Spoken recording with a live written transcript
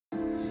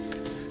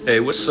Hey,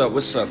 what's up,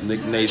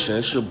 Knick Nation?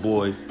 It's your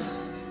boy,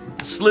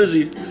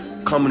 Slizzy,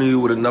 coming to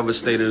you with another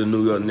State of the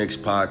New York Knicks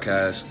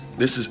podcast.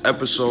 This is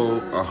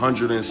episode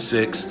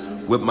 106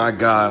 with my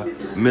guy,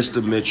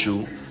 Mr.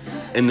 Mitchell,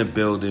 in the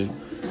building.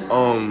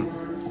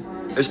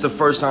 It's the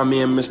first time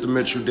me and Mr.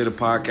 Mitchell did a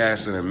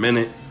podcast in a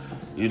minute.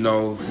 You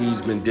know,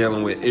 he's been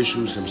dealing with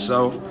issues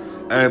himself.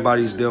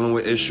 Everybody's dealing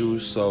with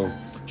issues, so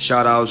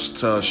shout outs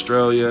to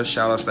Australia.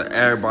 Shout outs to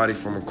everybody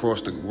from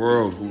across the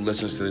world who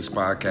listens to this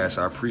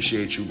podcast. I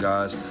appreciate you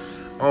guys.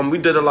 We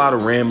did a lot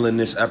of rambling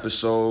this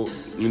episode,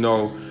 you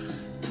know,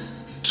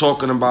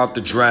 talking about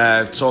the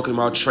draft, talking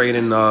about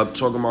trading up,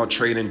 talking about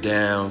trading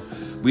down.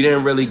 We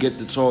didn't really get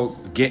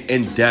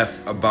in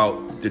depth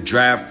about the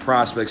draft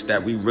prospects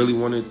that we really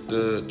wanted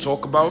to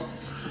talk about.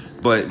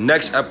 But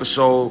next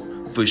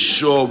episode, for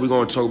sure, we're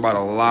going to talk about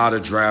a lot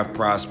of draft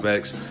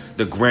prospects,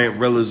 the Grant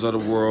Rillers of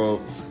the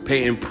world,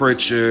 Peyton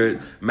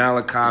Pritchard,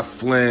 Malachi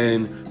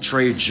Flynn,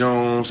 Trey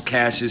Jones,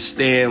 Cassius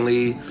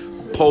Stanley,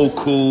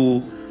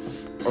 Poku.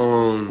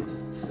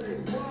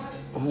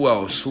 Who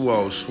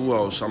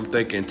else? I'm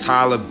thinking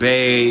Tyler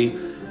Bay,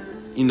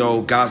 you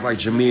know, guys like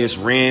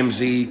Jameis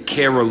Ramsey,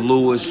 Kara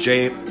Lewis,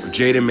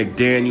 Jaden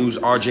McDaniels,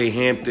 RJ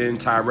Hampton,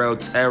 Tyrell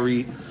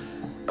Terry,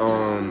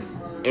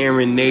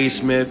 Aaron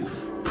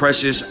Naismith,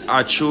 Precious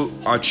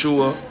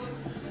Achua.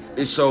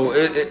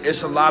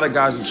 It's a lot of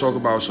guys to talk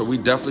about, so we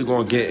definitely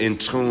going to get in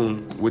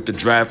tune with the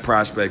draft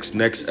prospects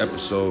next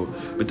episode.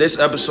 But this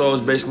episode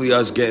is basically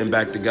us getting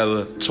back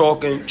together,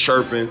 talking,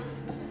 chirping.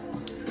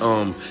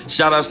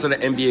 Shout outs to the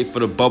NBA for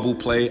the bubble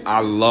play.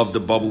 I love the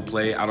bubble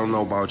play. I don't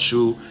know about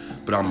you,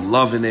 but I'm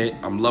loving it.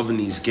 I'm loving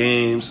these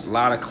games. A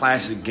lot of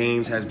classic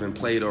games has been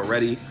played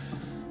already.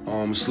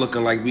 It's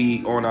looking like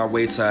we on our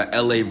way to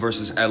LA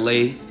versus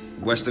LA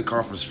Western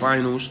Conference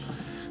Finals.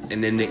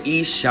 And then the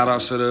East, shout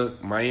outs to the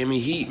Miami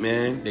Heat,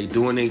 man. They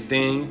doing their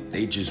thing.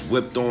 They just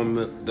whipped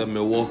on the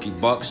Milwaukee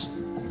Bucks.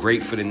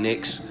 Great for the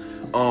Knicks.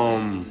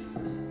 And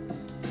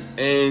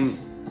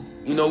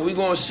you know, we're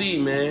going to see,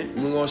 man.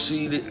 We're going to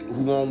see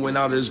who going to win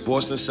out of this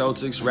Boston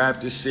Celtics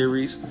Raptors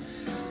series.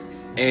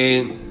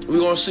 And we're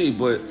going to see.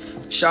 But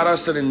shout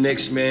outs to the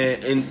Knicks,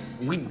 man. And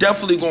we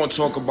definitely going to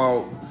talk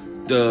about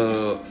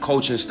the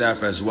coaching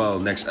staff as well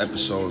next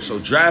episode. So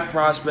draft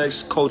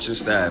prospects, coaching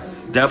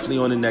staff, definitely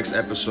on the next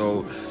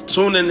episode.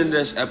 Tune in to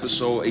this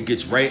episode. It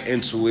gets right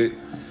into it.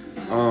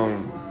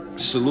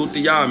 Salute to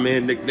y'all,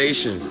 man. Knick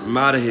Nation. I'm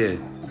out of here.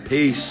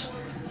 Peace.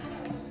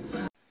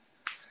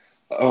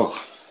 Oh.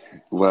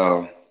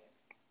 Well,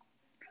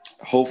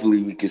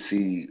 hopefully we can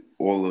see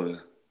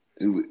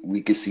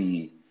we can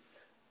see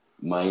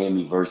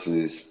Miami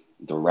versus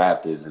the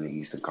Raptors in the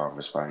Eastern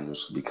Conference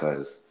Finals,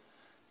 because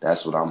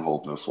that's what I'm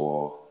hoping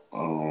for.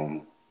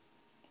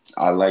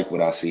 I like what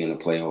I see in the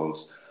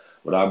playoffs.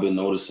 What I've been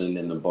noticing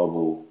in the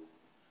bubble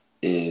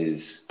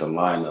is the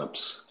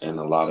lineups and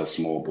a lot of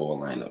small ball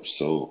lineups.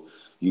 So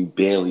you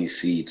barely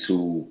see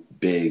two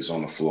bigs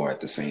on the floor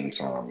at the same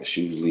time. It's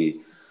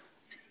usually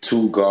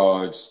two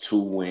guards,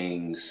 two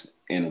wings,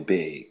 and a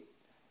big.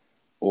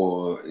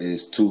 Or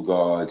is two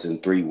guards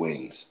and three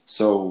wings.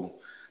 So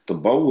the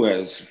bubble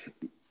has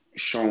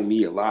shown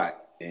me a lot.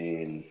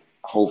 And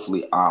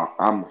hopefully,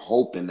 I'm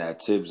hoping that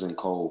Tibbs and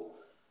Cole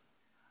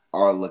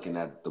are looking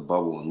at the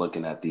bubble and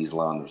looking at these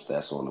lineups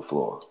that's on the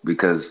floor.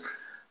 Because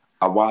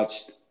I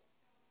watched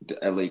the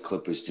LA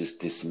Clippers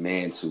just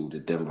dismantle the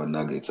Denver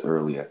Nuggets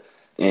earlier.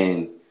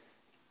 And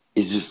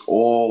it's just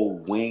all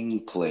wing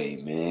play,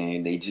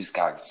 man. They just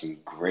got some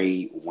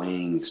great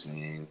wings,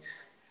 man.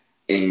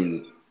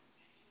 And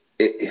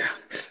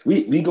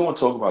we going to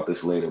talk about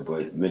this later,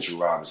 but Mitchell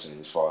Robinson,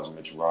 as far as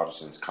Mitchell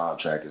Robinson's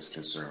contract is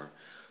concerned.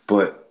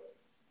 But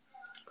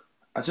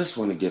I just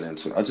want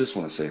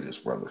to say this,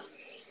 brother.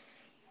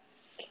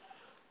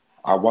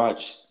 I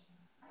watched,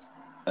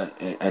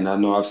 and I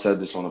know I've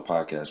said this on the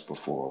podcast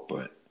before,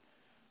 but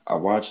I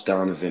watched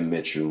Donovan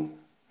Mitchell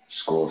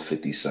score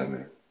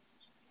 57.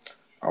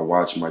 I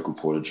watched Michael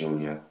Porter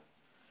Jr.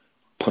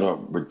 put up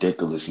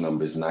ridiculous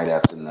numbers night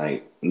after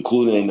night,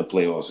 including in the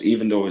playoffs,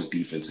 even though his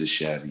defense is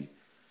shabby.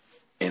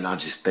 And I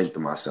just think to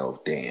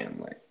myself,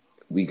 damn, like,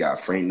 we got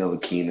Frank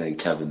Ntilikina and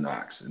Kevin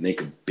Knox, and they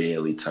could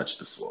barely touch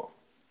the floor.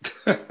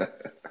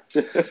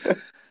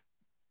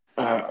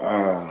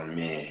 Oh,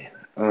 man.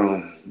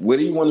 Where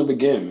do you want to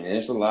begin, man?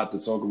 It's a lot to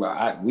talk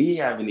about. We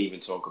haven't even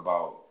talked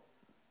about,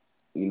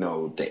 you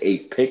know, the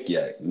 8th pick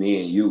yet,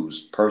 me and you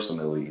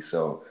personally.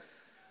 So,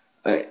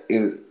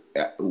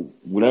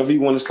 whatever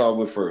you want to start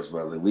with first,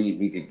 brother.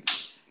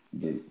 Let's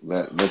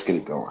get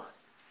it going.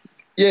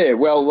 Yeah,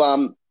 well,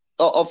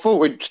 I thought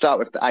we'd start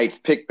with the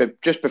 8th pick,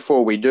 but just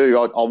before we do,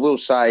 I will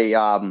say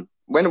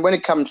when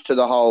it comes to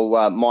the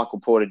whole Michael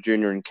Porter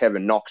Jr. and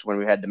Kevin Knox, when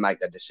we had to make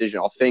that decision,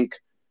 I think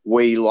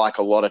we, like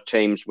a lot of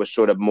teams, were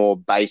sort of more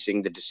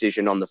basing the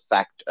decision on the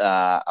fact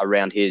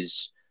around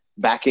his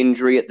back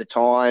injury at the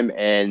time,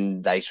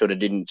 and they sort of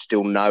didn't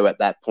still know at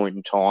that point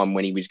in time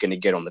when he was going to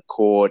get on the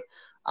court.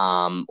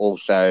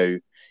 Also,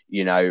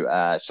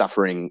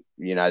 suffering,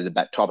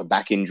 the type of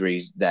back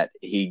injuries that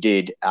he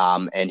did,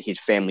 and his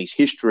family's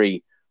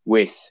history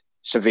with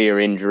severe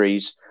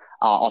injuries.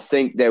 I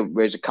think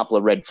there's a couple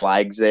of red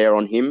flags there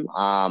on him.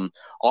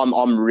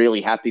 I'm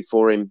really happy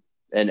for him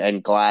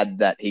and glad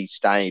that he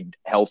stayed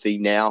healthy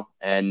now,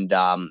 and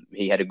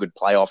he had a good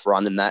playoff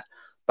run in that.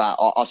 But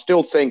I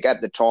still think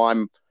at the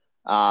time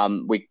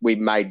we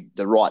made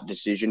the right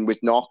decision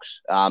with Knox.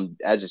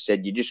 As I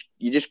said,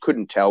 you just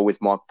couldn't tell with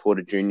Mike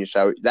Porter Jr.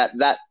 So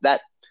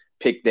that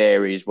pick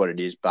there is what it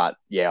is. But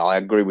yeah, I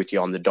agree with you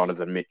on the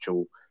Donovan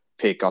Mitchell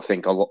pick. I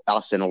think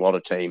us and a lot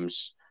of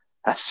teams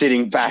are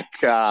sitting back,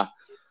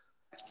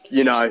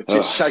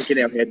 just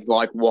shaking our heads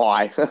like,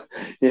 why,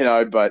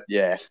 But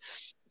yeah.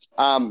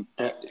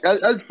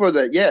 As for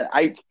the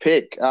eighth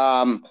pick,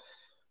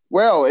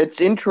 well, it's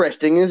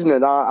interesting, isn't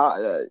it?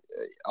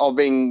 I've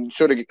been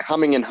sort of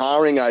humming and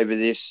hawing over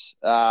this.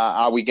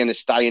 Are we going to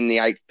stay in the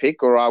eighth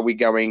pick, or are we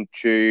going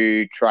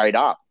to trade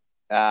up?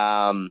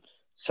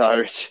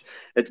 So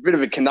it's a bit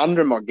of a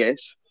conundrum, I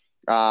guess.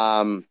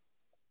 I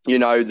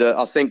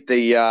think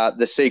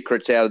the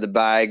secret's out of the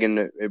bag, and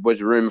it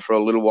was a rumor for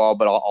a little while,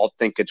 but I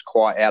think it's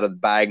quite out of the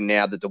bag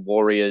now that the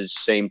Warriors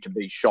seem to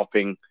be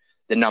shopping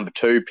the number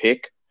 2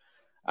 pick.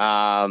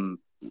 By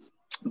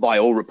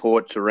all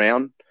reports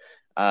around.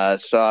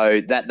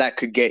 So that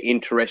could get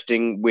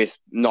interesting with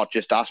not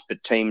just us,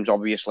 but teams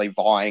obviously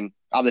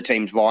other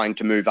teams vying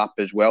to move up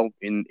as well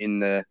in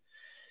the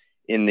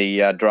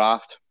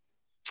draft.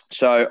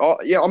 So,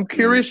 I'm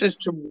curious as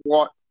to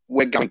what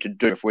we're going to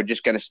do, if we're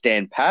just going to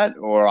stand pat,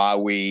 or are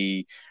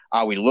we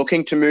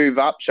looking to move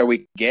up so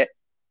we get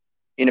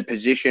in a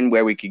position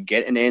where we could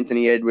get an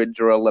Anthony Edwards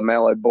or a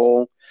LaMelo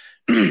Ball?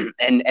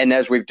 And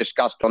as we've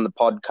discussed on the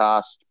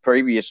podcast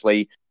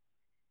previously,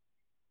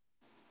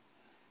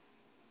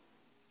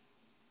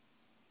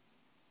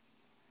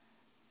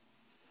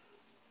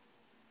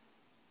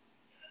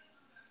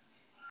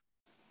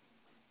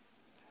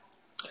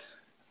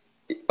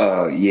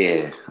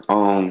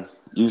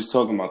 you was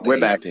talking about the We're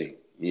eighth back. pick.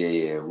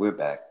 Yeah, we're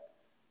back.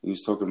 You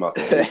was talking about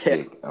the eighth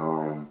pick.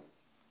 I'm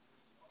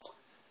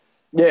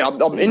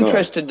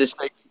interested to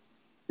see.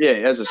 Yeah,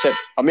 as I said,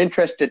 I'm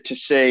interested to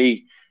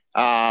see,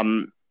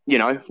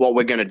 what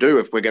we're going to do,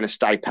 if we're going to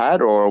stay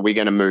pat, or are we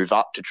going to move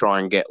up to try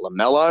and get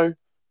LaMelo?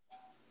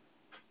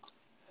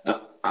 I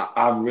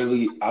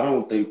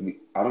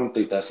don't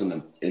think that's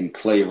in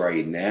play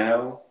right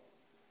now.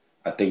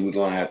 I think we're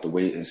gonna have to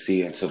wait and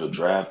see until the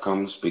draft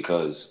comes,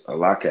 because a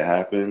lot could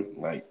happen.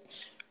 Like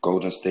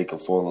Golden State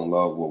could fall in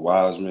love with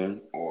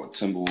Wiseman, or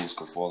Timberwolves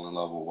could fall in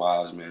love with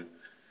Wiseman.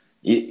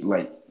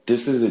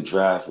 This is a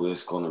draft where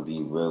it's gonna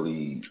be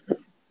really,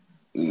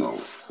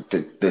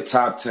 the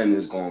top 10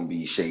 is gonna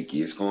be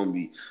shaky. It's gonna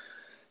be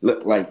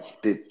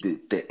like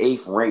the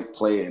 8th ranked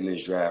player in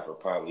this draft will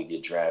probably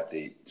get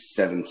drafted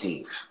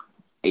 17th,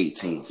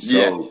 18th.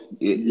 So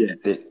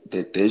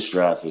this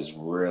draft is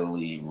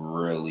really,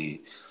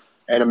 really.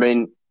 And I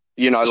mean,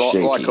 shaky.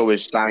 like I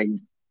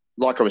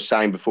was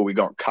saying before we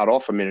got cut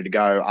off a minute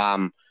ago,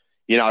 I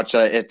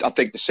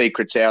think the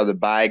secret's out of the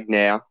bag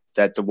now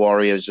that the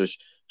Warriors are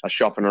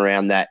shopping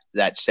around that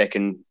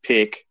second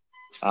pick.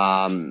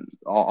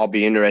 I'll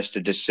be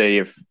interested to see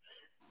if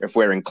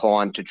we're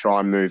inclined to try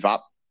and move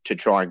up to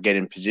try and get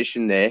in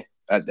position there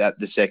at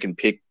the second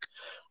pick.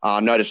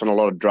 I notice on a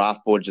lot of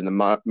draft boards in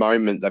the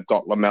moment they've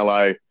got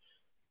LaMelo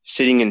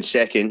sitting in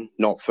second,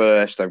 not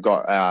first. They've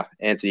got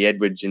Anthony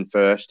Edwards in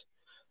first.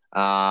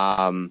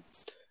 So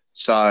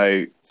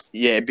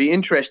it'd be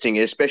interesting,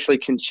 especially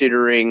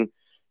considering,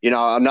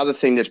 another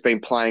thing that's been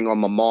playing on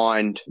my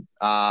mind,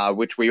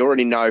 which we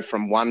already know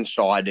from one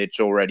side, it's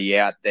already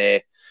out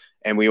there,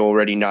 and we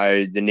already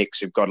know the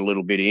Knicks have got a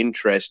little bit of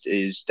interest,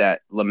 is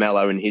that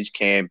LaMelo and his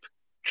camp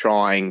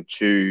trying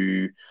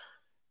to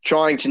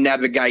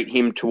navigate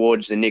him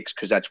towards the Knicks,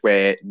 because that's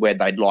where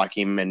they'd like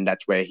him, and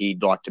that's where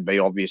he'd like to be,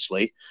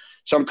 obviously.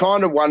 So I'm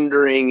kind of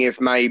wondering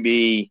if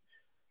maybe,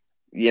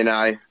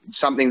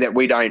 something that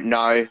we don't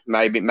know,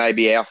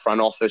 maybe our front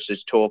office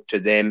has talked to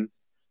them,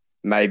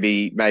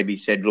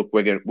 maybe said, look,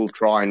 we'll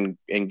try and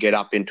get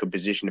up into a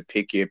position to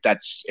pick you,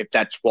 if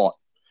that's what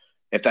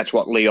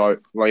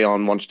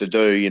Leon wants to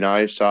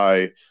do,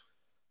 So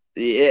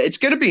it's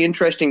going to be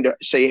interesting to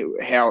see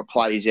how it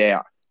plays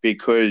out,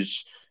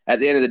 because at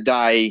the end of the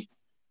day,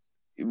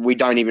 we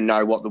don't even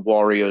know what the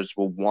Warriors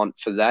will want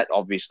for that.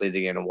 Obviously,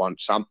 they're going to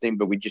want something,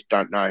 but we just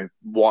don't know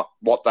what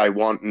they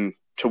want and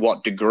to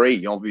what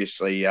degree,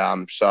 obviously.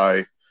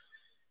 So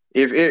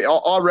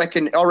I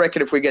reckon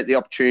if we get the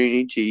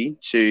opportunity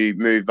to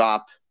move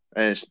up,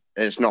 and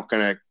it's not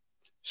going to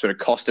sort of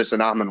cost us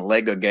an arm and a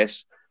leg, I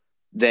guess,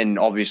 then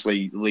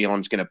obviously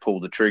Leon's going to pull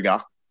the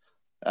trigger.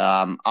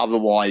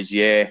 Otherwise,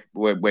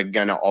 we're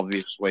going to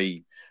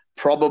obviously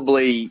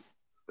probably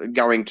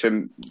going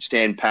to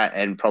stand pat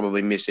and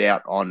probably miss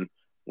out on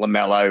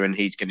LaMelo, and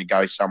he's going to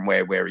go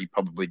somewhere where he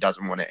probably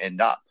doesn't want to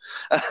end up.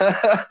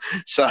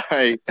 So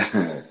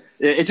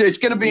it's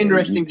going to be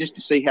interesting just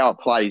to see how it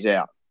plays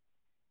out.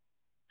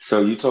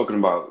 So you're talking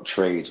about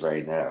trades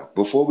right now.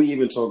 Before we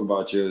even talk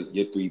about your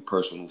 3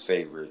 personal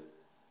favorite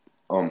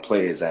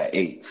players at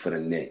 8 for the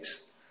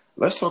Knicks,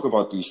 let's talk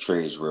about these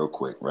trades real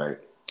quick, right?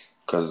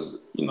 because,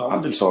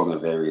 I've been talking to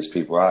various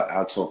people.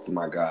 I talked to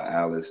my guy,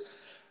 Alice,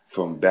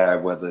 from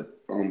Bad Weather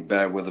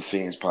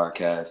Fans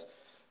podcast.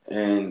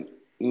 And,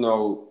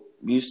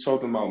 we was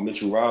talking about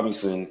Mitchell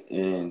Robinson,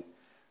 and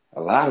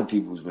a lot of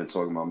people's been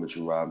talking about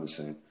Mitchell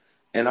Robinson.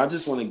 And I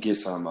just want to get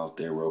something out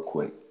there real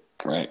quick,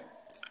 right?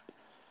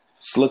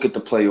 Let's look at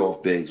the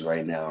playoff bigs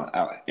right now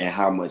and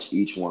how much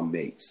each one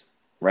makes.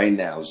 Right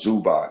now,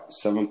 Zubac,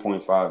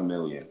 $7.5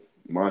 million.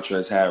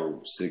 Montrezl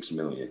Harrell, $6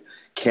 million.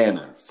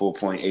 Canner,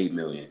 $4.8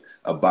 million.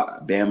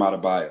 Bam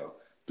Adebayo,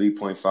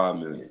 $3.5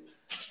 million.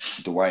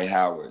 Dwight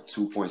Howard,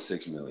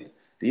 $2.6 million.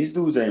 These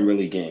dudes ain't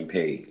really getting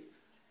paid.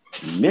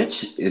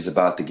 Mitch is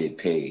about to get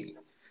paid.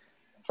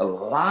 A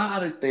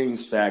lot of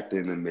things factor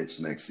into Mitch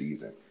next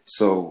season.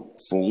 So,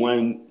 for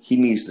one, he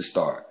needs to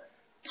start.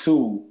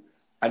 Two,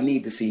 I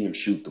need to see him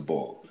shoot the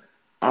ball.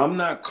 I'm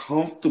not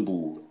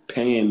comfortable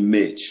paying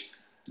Mitch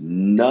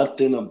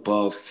nothing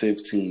above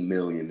 $15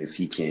 million if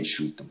he can't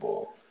shoot the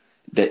ball.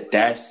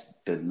 That's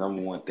the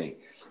number one thing.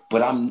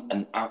 But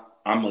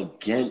I'm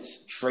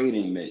against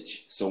trading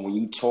Mitch. So when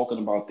you're talking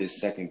about this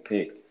second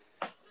pick,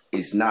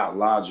 it's not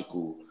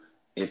logical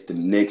if the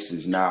Knicks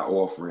is not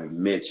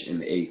offering Mitch in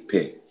the 8th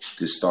pick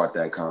to start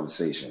that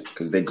conversation,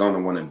 because they're going to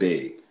want a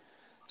big.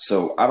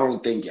 So I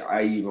don't think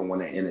I even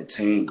want to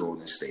entertain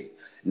Golden State.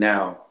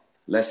 Now,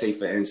 let's say,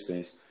 for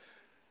instance,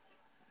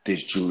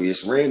 this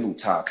Julius Randle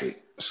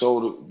topic.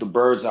 So the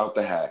bird's out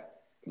the hat.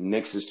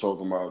 Knicks is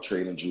talking about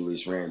trading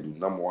Julius Randle,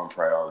 number one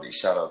priority.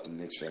 Shout out to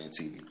Knicks Fan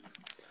TV.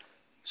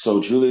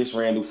 So Julius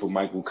Randle for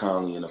Michael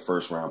Conley in the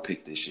first round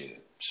pick this year.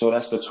 So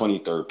that's the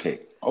 23rd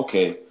pick.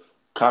 Okay,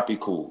 copy,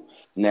 cool.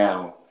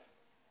 Now,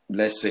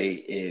 let's say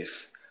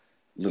if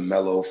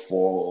LaMelo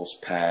falls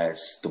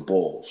past the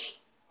Bulls.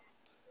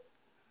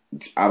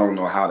 I don't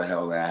know how the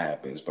hell that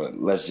happens, but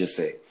let's just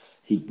say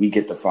we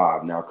get the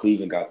 5. Now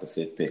Cleveland got the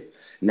 5th pick.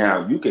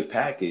 Now you could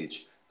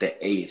package the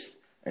 8th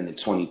and the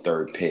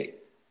 23rd pick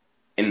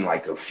in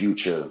like a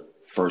future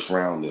first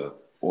rounder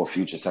or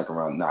future second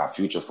round. Nah,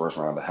 future first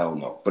rounder, hell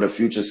no. But a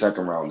future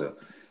second rounder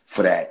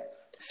for that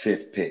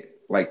 5th pick.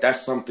 Like,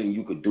 that's something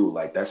you could do.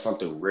 Like, that's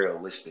something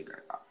realistic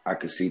I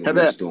could see the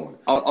Knicks doing.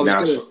 I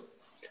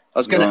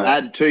was going to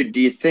add too, do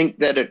you think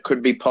that it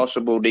could be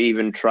possible to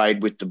even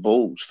trade with the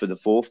Bulls for the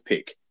 4th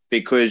pick?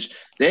 Because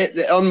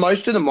they're on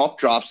most of the mock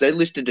drafts, they're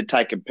listed to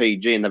take a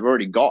PG, and they've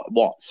already got,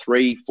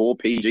 3, 4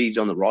 PGs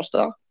on the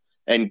roster?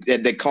 And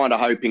they're kind of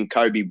hoping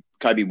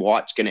Kobe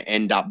White's going to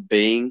end up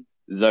being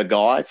the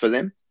guy for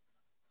them?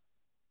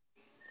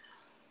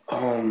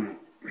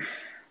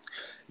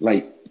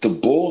 Like, the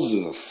Bulls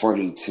are a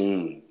funny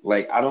team.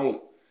 Like, the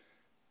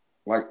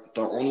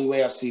only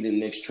way I see the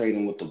Knicks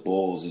trading with the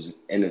Bulls is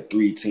in a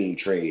 3-team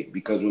trade.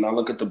 Because when I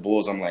look at the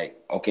Bulls, I'm like,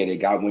 okay, they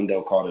got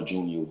Wendell Carter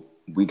Jr.,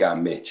 we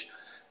got Mitch.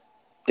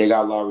 They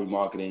got Lauri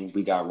Markkanen,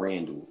 we got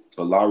Randall.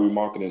 But Lauri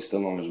Markkanen is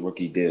still on his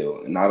rookie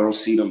deal. And I don't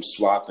see them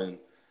swapping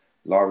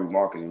Lauri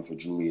Markkanen for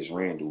Julius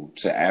Randle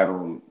to add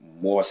on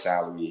more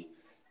salary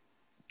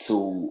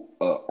to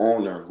an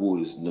owner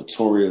who is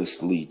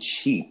notoriously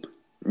cheap.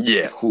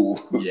 Yeah. Who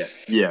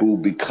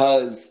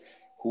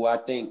I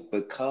think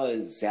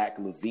because Zach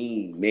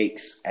LaVine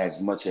makes as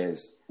much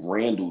as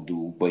Randall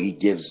do, but he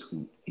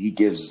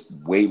gives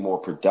way more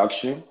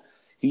production.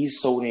 He's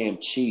so damn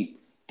cheap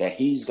that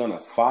he's gonna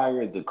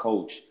fire the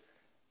coach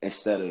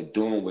instead of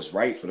doing what's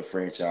right for the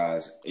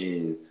franchise.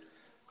 And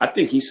I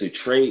think he should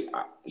trade.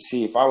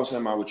 See, if I was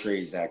him, I would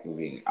trade Zach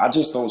LaVine. I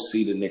just don't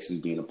see the Knicks as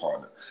being a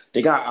partner.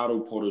 They got Otto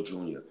Porter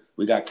Jr.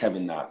 We got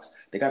Kevin Knox.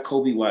 They got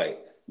Kobe White.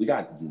 We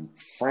got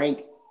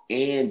Frank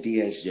and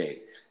DSJ.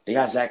 They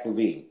got Zach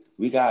LaVine.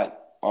 We got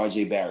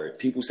RJ Barrett.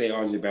 People say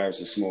RJ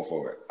Barrett's a small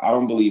forward. I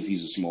don't believe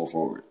he's a small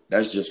forward.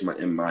 That's just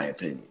in my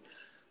opinion.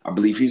 I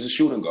believe he's a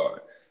shooting guard.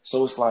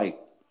 So it's like,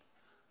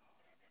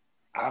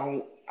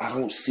 I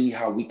don't see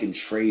how we can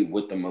trade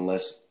with them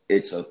unless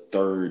it's a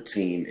third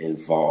team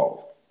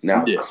involved.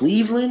 Now,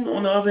 Cleveland,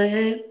 on the other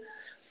hand,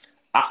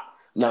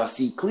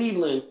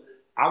 Cleveland,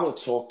 I would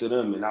talk to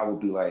them and I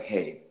would be like,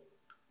 hey,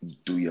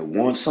 do you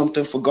want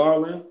something for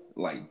Garland?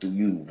 Like, do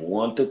you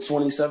want the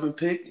 27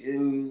 pick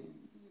and,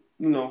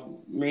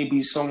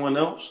 maybe someone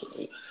else?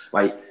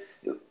 Like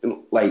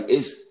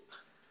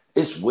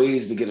it's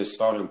ways to get a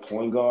starting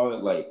point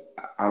guard. Like,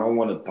 I don't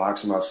want to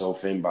box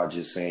myself in by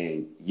just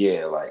saying,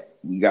 yeah, like,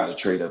 we got to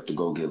trade up to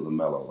go get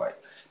LaMelo.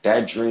 Like,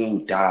 that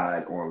dream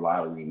died on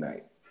lottery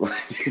night.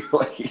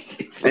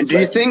 And do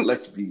you think?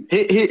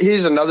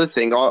 Here's another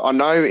thing. I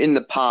know in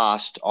the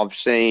past I've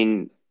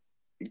seen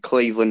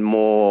Cleveland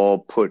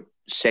more put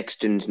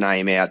Sexton's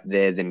name out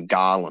there than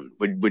Garland.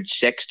 Would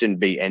Sexton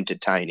be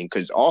entertaining?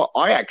 Because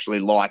I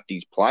actually liked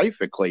his play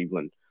for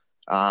Cleveland.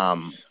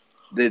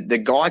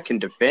 The guy can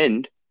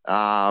defend,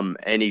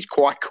 and he's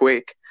quite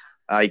quick.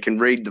 He can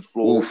read the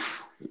floor.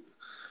 Oof.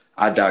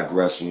 I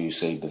digress when you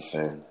say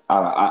defend.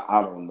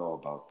 I don't know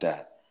about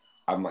that.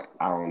 I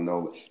don't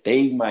know.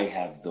 They might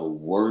have the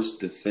worst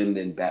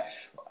defending back.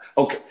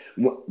 Okay,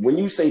 when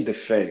you say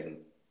defend,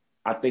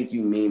 I think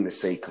you mean to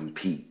say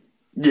compete.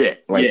 Yeah,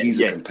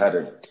 he's a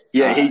competitor.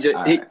 Yeah,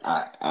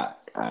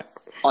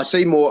 I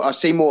see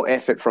more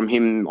effort from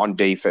him on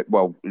defense.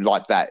 Well,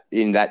 like that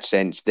in that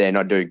sense than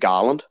I do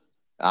Garland.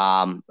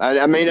 I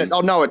mean,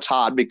 I know it's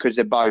hard because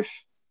they're both.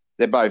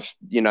 They're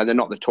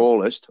not the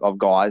tallest of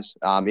guys,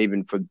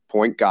 even for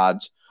point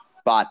guards.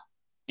 But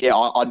yeah,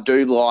 I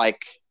do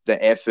like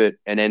the effort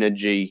and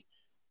energy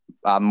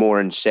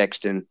more in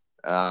Sexton.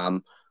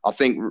 I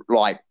think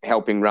like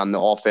helping run the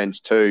offense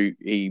too,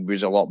 he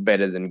was a lot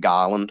better than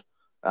Garland.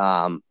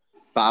 But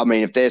I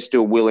mean, if they're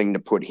still willing to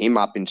put him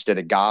up instead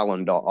of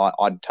Garland,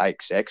 I'd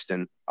take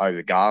Sexton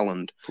over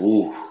Garland.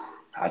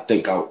 I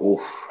think I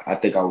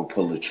would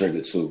pull the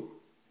trigger too.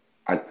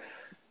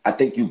 I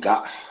think you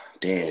got.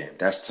 Damn,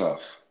 that's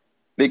tough.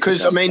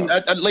 Because that's I mean,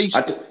 tough. at least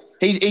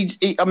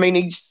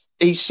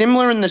he's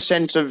similar in the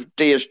sense of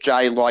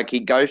DSJ. Like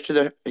he goes to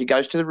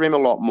the rim a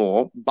lot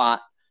more,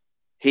 but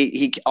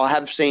I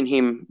have seen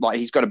him like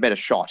he's got a better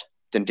shot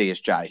than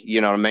DSJ. You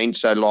know what I mean?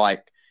 So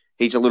like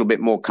he's a little bit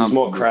more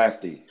comfortable. He's more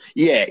crafty.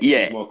 Yeah.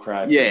 He's more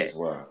crafty as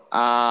well.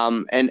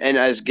 And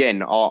as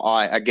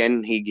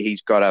again,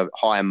 he's got a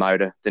higher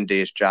motor than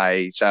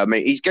DSJ. So I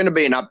mean, he's going to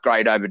be an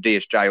upgrade over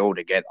DSJ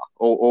altogether,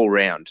 all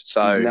round.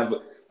 So he's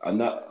never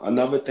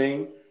another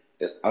thing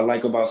I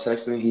like about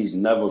Sexton. He's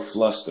never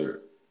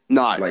flustered.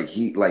 No,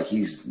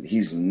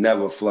 he's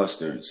never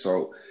flustered.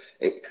 So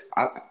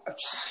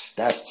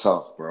that's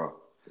tough, bro.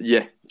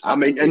 Yeah,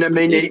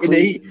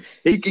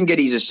 he can get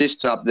his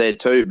assists up there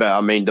too. But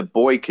I mean, the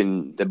boy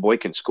can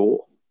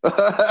score.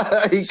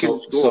 He can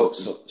score.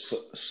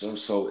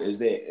 So, is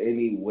there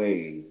any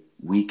way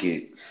we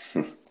could?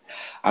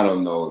 I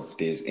don't know if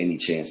there's any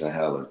chance in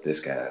hell if this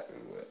could happen.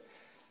 But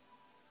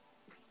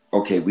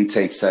okay, we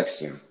take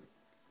Sexton.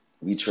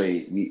 We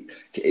trade.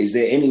 Is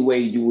there any way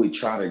you would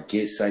try to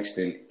get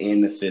Sexton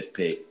in the 5th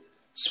pick,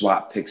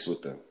 swap picks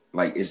with them?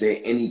 Like, is there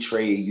any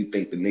trade you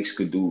think the Knicks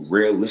could do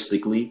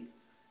realistically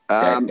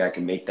that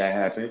can make that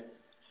happen?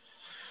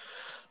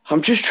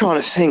 I'm just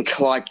trying to think.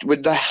 Like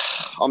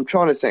I'm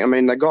trying to think. I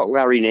mean, they got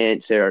Larry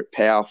Nance there at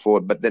power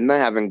forward, but then they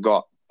haven't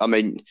got. I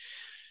mean,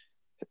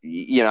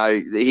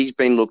 he's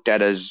been looked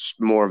at as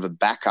more of a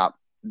backup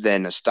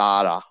than a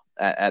starter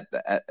at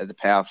the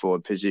power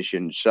forward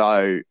position.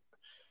 So,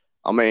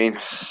 I mean,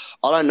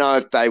 I don't know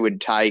if they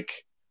would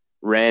take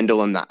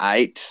Randall in the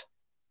 8th.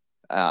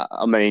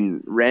 I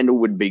mean, Randall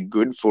would be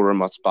good for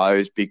him, I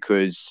suppose,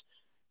 because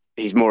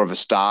he's more of a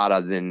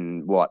starter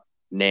than what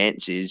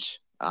Nance is.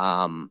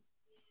 And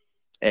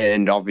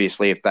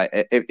obviously,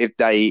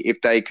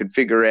 if they could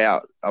figure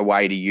out a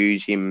way to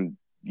use him,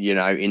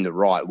 in the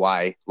right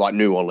way, like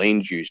New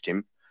Orleans used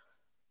him,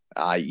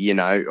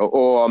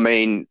 or I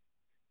mean,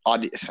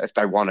 if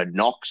they wanted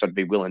Knox, I'd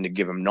be willing to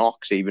give him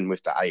Knox even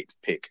with the 8th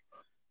pick.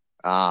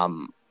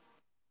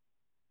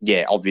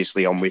 Yeah,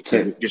 obviously I'm with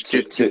you.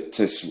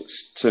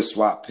 To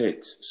swap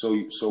picks. So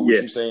what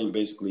you're saying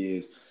basically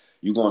is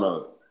you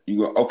go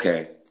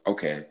okay.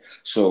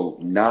 So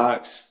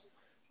Knox,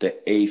 the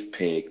 8th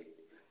pick,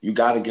 you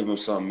got to give him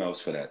something else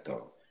for that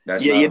though.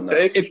 That's not enough.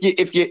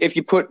 If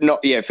you put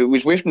if it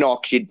was with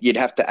Knox, you'd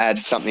have to add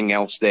something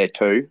else there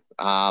too.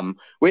 I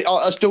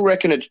still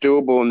reckon it's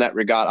doable in that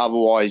regard.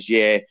 Otherwise,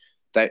 if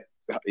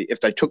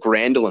they took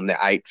Randall in the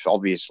 8th,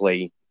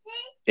 obviously.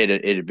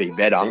 It'd be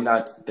better.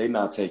 They're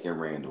not taking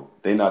Randall.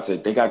 They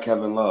got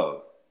Kevin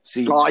Love.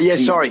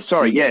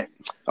 Sorry. Yeah.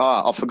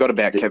 Oh, I forgot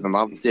about Kevin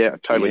Love. Yeah,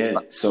 totally. Yeah.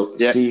 So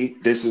see,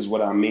 this is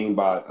what I mean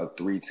by a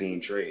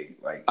 3-team trade.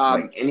 Like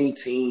any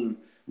team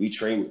we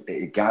trade,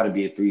 it got to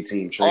be a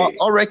 3-team trade.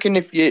 I reckon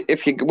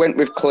if you went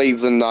with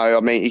Cleveland though,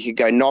 I mean, you could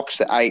go Knox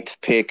the 8th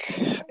pick,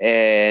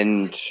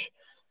 and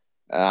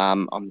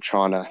I'm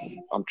trying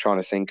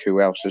to think who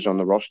else is on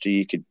the roster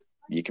you could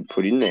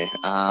put in there.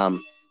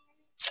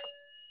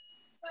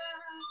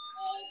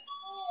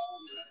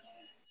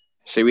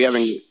 See, we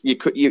haven't.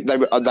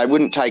 They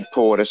wouldn't take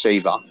Portis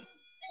either.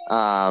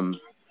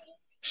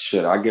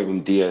 Shit, I give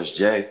them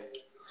DSJ.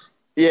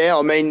 Yeah,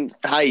 I mean,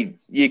 hey,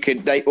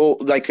 they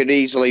could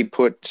easily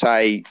put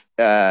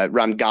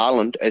run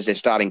Garland as their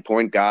starting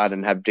point guard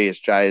and have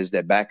DSJ as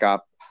their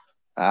backup.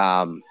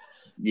 So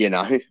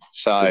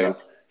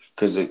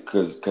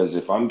because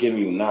if I'm giving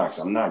you Knox,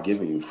 I'm not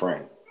giving you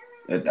Frank.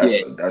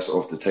 That's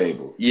off the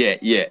table. Yeah,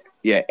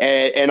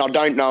 and I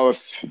don't know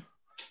if.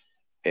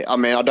 I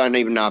mean, I don't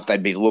even know if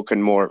they'd be looking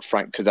more at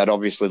Frank because they'd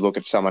obviously look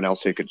at someone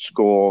else who could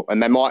score,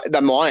 and they might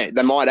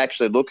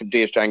actually look at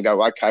DSJ and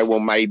go, okay, well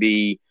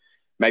maybe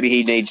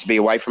he needs to be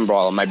away from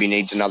Bryler, maybe he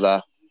needs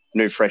another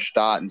new fresh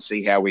start and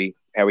see how he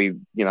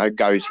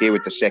goes here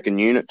with the second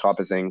unit type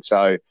of thing.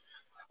 So,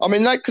 I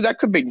mean that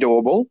could be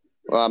doable.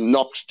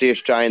 Knox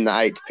DSJ in the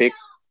 8th pick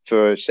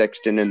for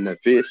Sexton in the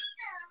 5th.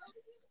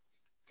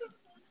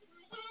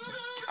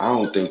 I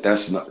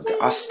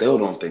still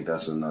don't think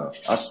that's enough.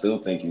 I still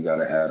think you got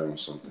to add on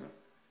something.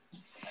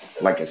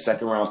 Like a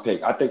 2nd-round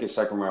pick. I think a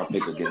 2nd-round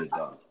pick will get it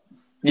done.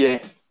 Yeah.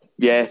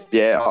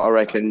 I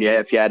reckon,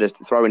 if you had to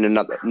throw in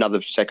another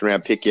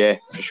 2nd-round pick, yeah,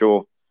 for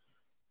sure.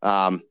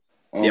 I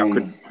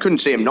couldn't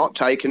see him not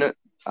taking it.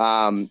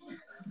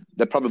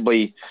 They're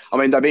probably – I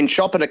mean, they've been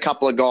shopping a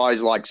couple of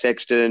guys like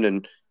Sexton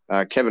and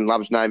Kevin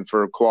Love's name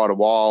for quite a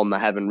while, and they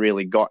haven't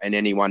really gotten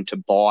anyone to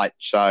bite.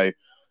 So,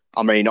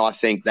 I mean, I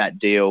think that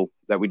deal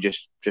that we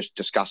just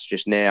discussed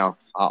just now,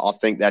 I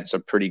think that's a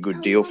pretty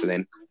good deal for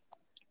them.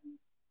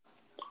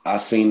 I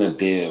seen a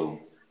deal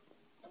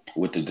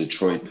with the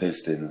Detroit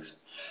Pistons.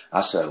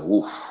 I said,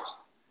 "Oof,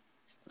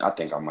 I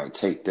think I might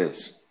take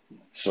this."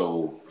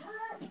 So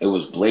it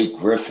was Blake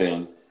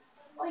Griffin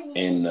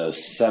in the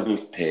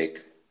 7th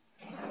pick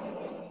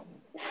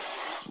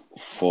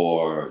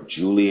for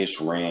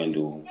Julius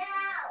Randle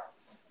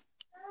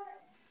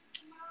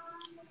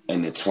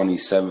and the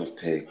 27th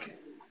pick.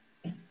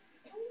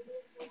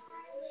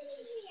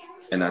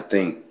 And I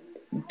think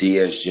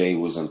DSJ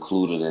was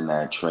included in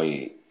that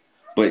trade.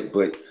 But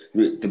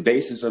the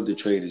basis of the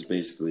trade is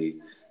basically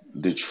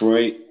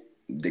Detroit,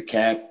 the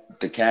cap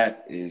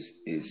is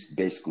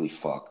basically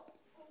fucked.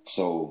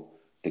 So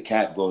the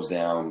cap goes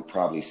down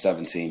probably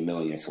 17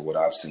 million for what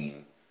I've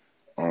seen.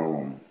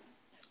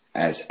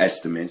 As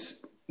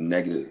estimates,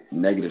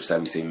 negative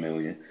 17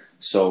 million.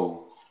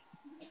 So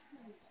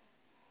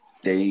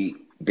they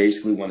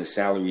basically want to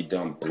salary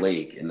dump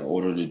Blake. In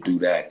order to do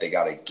that, they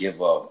got to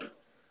give up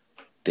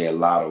their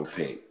lotto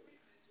pick.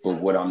 But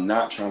what I'm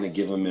not trying to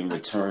give them in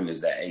return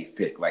is that 8th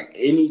pick. Like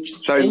any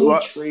trade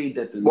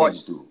that the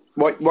Knicks do.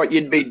 What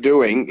you'd be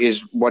doing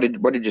is what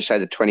did you say,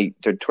 the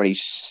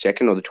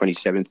 22nd or the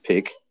 27th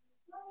pick?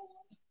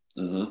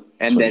 Mm-hmm.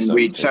 And then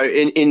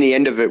in the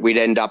end of it, we'd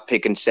end up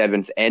picking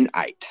 7th and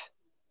 8th.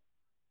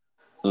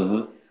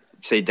 Mm-hmm.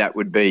 See, that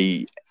would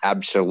be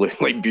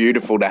absolutely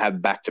beautiful to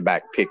have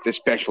back-to-back picks,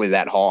 especially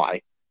that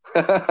high.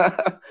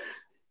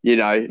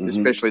 Mm-hmm.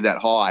 Especially that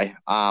high.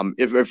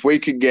 If we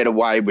could get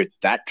away with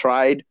that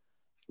trade,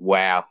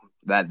 wow,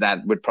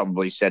 that would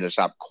probably set us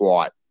up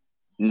quite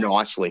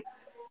nicely.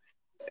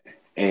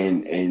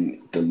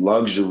 And the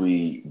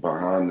luxury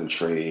behind the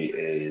trade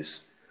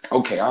is,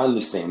 okay, I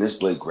understand this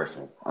Blake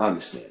Griffin. I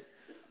understand.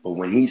 But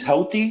when he's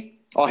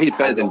healthy, he's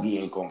better than I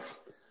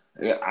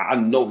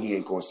know he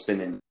ain't going to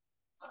spend in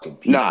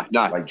no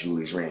like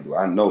Julius Randle.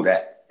 I know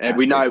that. And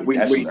we know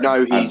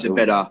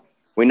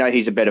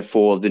he's a better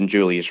forward than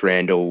Julius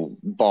Randle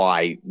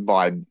by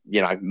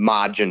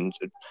margins,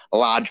 a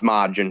large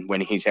margin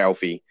when he's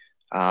healthy.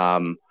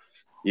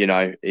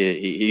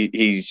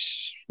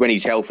 He's when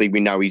he's healthy, we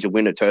know he's a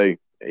winner too.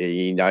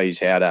 He knows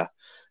how to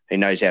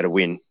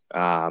win.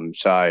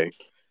 So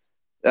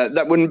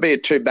that wouldn't be a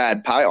too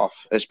bad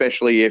payoff,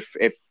 especially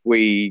if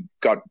we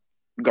got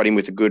him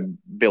with a good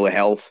bill of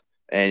health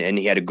and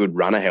he had a good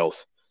run of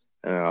health.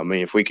 I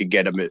mean, if we could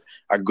get him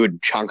a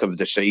good chunk of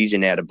the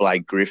season out of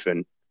Blake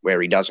Griffin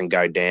where he doesn't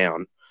go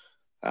down,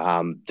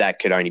 that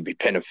could only be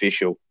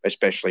beneficial,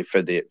 especially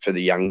for the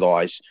young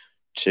guys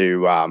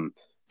to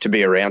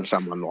be around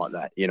someone like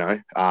that.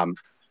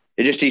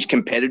 It's just his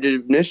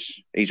competitiveness.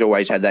 He's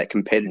always had that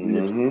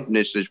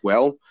competitiveness as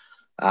well.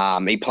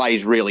 He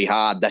plays really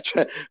hard. That's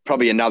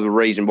probably another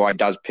reason why he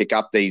does pick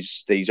up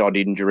these odd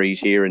injuries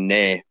here and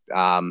there.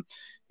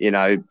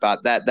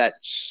 But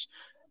that's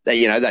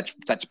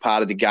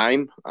part of the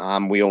game.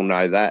 We all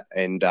know that.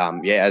 And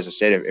as I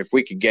said, if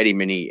we could get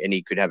him and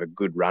he could have a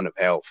good run of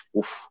health,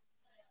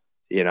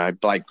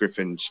 Blake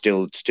Griffin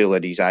still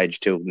at his age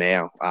till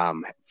now,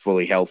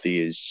 fully healthy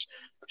is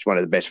one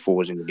of the best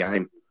forwards in the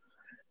game.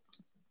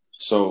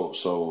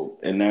 So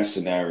in that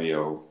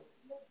scenario,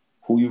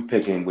 who you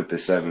picking with the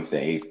 7th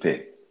and 8th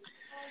pick?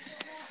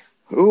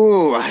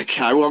 Oh,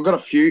 okay. Well, I've got a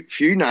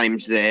few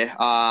names there.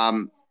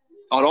 I'd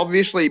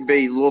obviously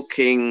be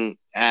looking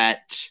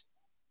at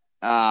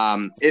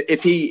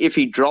if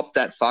he dropped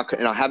that fucker,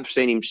 and I have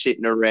seen him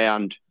sitting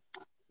around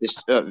this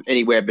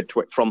anywhere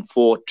between from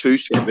 4 to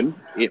 7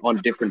 on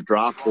different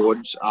draft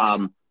boards.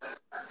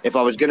 If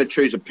I was going to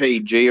choose a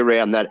PG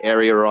around that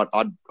area,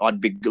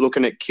 I'd be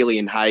looking at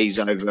Killian Hayes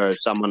over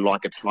someone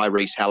like a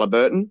Tyrese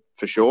Halliburton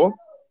for sure.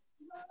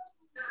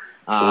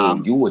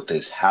 You with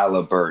this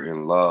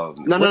Halliburton love?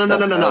 No.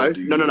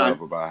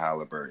 Love about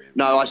Halliburton?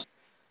 No,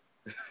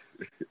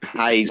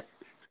 Hayes.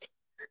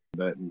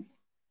 Halliburton.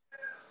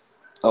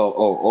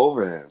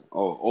 Over him.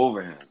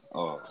 Over him.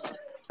 Oh,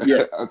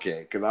 yeah. Okay,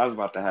 because I was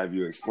about to have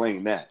you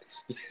explain that.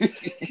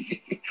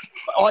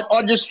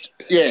 I just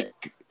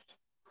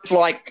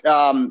like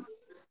I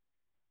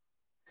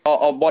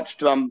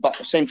watched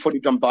seen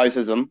footage on both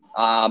of them,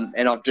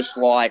 and I've just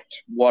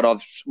liked what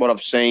I've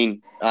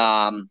seen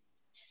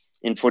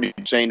in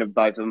footage seen of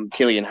both of them.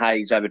 Killian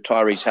Hayes over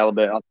Tyrese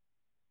Halliburton.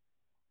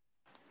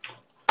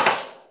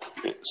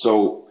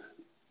 So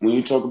when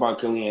you talk about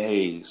Killian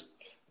Hayes,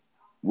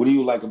 what do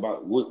you like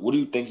about what do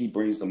you think he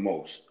brings the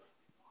most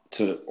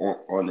to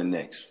on the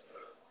Knicks?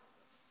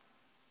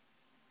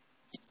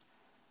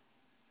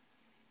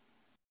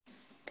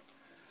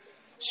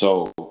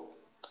 So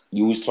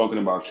you was talking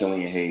about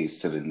Killian Hayes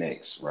to the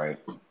Knicks, right?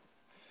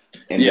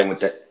 And then with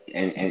that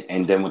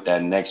and then with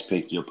that next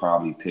pick, you'll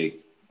probably pick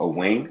a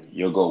wing.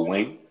 You'll go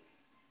wing.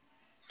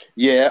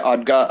 Yeah,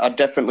 I'd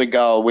definitely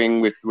go a wing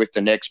with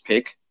the next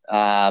pick.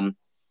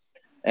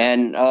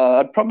 And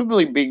I'd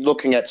probably be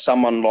looking at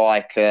someone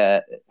like,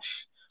 I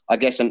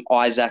guess, an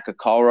Isaac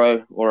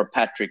Okoro or a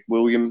Patrick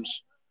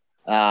Williams.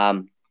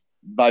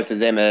 Both of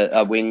them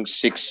are wings,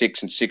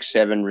 6'6" and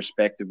 6'7",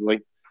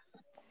 respectively.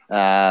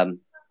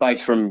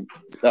 Both from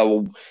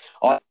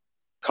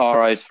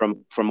Cairo's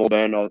from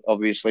Auburn,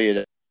 obviously,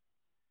 at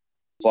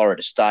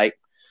Florida State.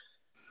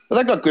 But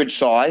they've got good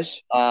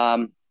size.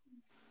 I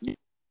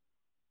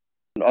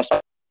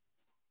suppose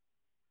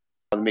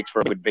the mix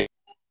for it would be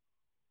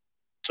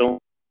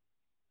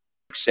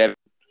 7,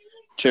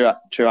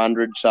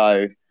 200.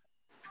 So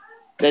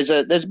there's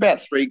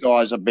about 3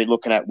 guys I'd be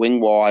looking at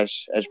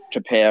wing-wise as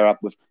to pair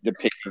up with the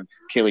pick of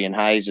Killian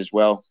Hayes as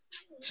well.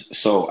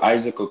 So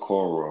Isaac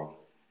Okoro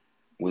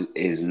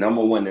is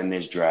number 1 in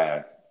this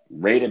draft,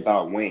 rated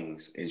by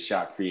wings and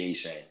shot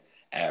creation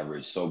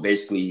average. So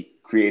basically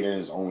creating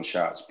his own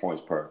shots,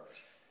 points per.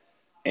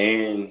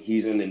 And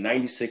he's in the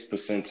 96th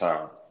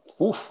percentile.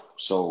 Whew.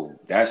 So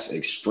that's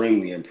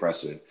extremely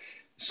impressive.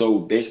 So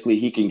basically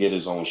he can get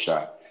his own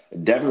shot.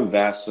 Devin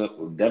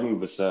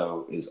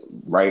Vassell is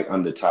right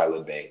under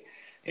Tyler Bay.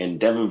 And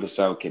Devin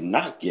Vassell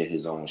cannot get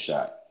his own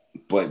shot.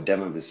 But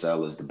Devin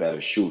Vassell is the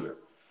better shooter.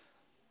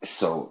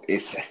 So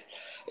it's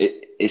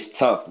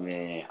tough,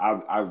 man.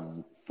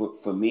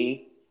 For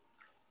me,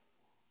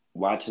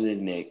 watching the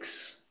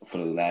Knicks for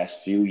the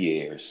last few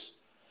years,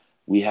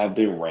 we have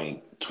been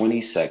ranked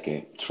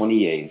 22nd,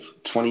 28th,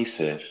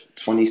 25th,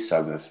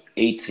 27th,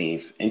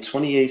 18th, and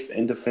 28th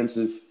in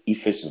defensive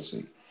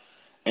efficiency,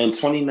 and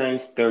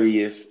 29th,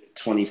 30th,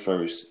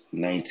 21st,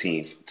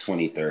 19th,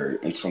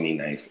 23rd, and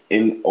 29th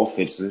in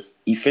offensive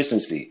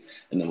efficiency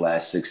in the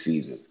last 6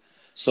 seasons.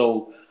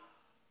 So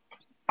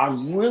I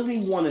really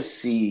want to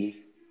see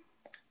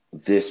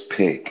this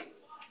pick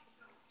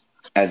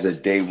as a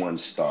day 1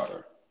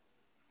 starter.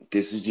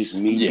 This is just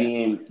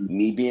me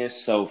being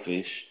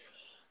selfish.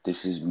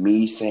 This is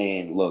me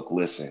saying, look,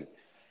 listen,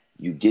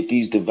 you get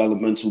these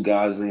developmental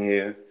guys in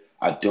here.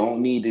 I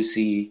don't need to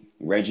see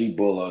Reggie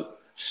Bullock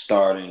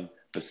starting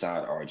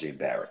beside RJ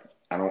Barrett.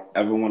 I don't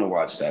ever want to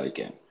watch that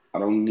again. I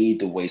don't need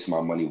to waste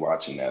my money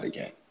watching that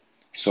again.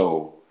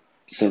 So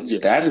since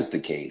that is the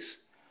case,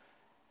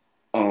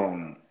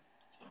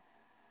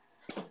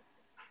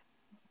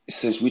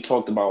 since we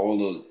talked about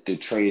all of the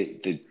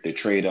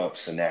trade up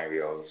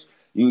scenarios,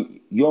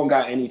 you don't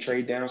got any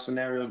trade down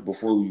scenarios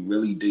before we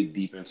really dig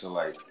deep into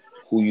like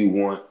who you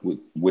want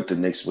with the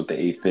Knicks with the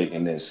 8th pick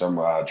and then some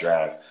of our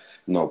draft,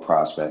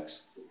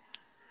 prospects.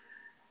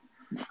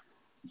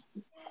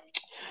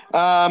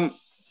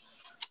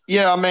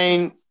 Yeah, I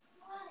mean,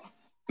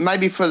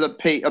 maybe for the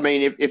pick. I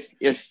mean,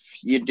 if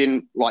you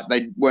didn't like,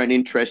 they weren't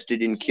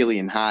interested in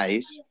Killian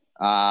Hayes.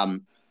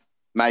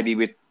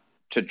 Maybe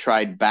to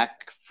trade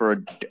back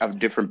for a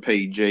different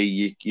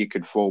PG, you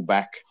could fall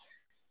back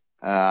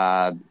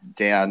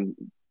down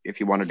if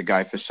you wanted to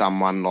go for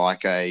someone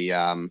like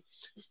a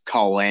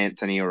Cole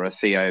Anthony or a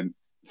Theo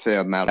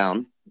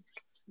Maledon.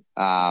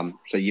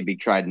 So you'd be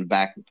trading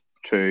back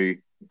to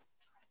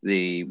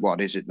the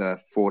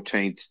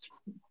 14th,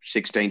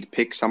 16th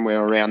pick,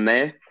 somewhere around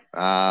there.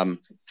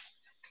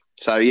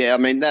 So yeah, I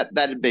mean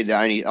that'd be the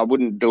only. I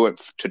wouldn't do it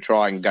to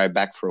try and go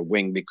back for a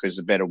wing because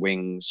the better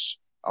wings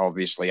are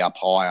obviously up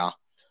higher.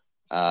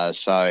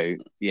 So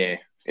yeah,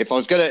 if I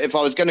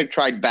was gonna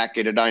trade back,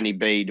 it'd only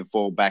be to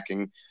fall back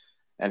and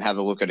have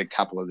a look at a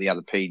couple of the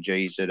other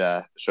PGs that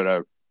are sort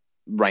of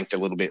ranked a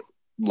little bit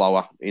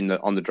lower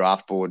on the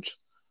draft boards.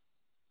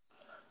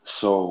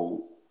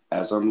 So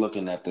as I'm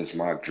looking at this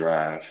mock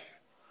draft,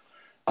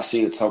 I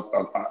see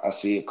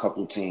a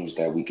couple teams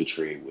that we could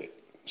trade with.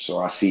 So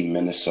I see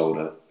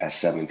Minnesota at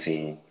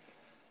 17.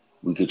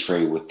 We could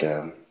trade with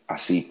them. I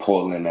see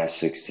Portland at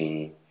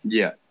 16.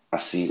 Yeah. I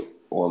see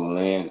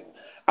Orlando.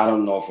 I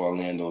don't know if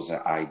Orlando's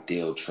an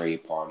ideal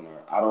trade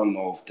partner. I don't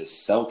know if the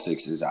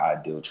Celtics is an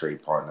ideal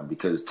trade partner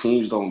because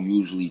teams don't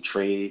usually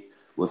trade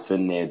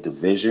within their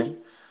division.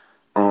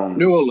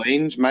 New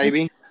Orleans,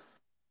 maybe.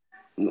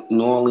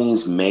 New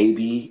Orleans,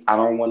 maybe. I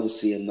don't want to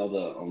see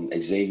another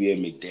Xavier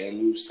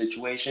McDaniels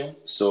situation,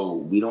 so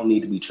we don't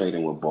need to be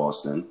trading with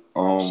Boston.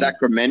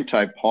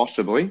 Sacramento,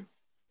 possibly.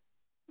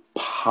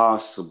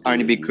 Possibly.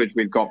 Only because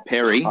we've got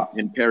Perry,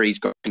 and Perry's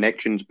got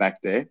connections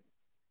back there.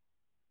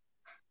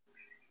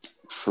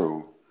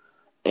 True.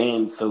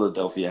 And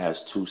Philadelphia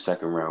has 2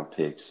 second-round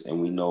picks, and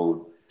we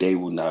know they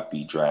will not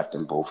be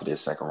drafting both of their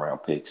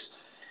second-round picks.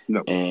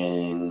 No.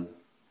 And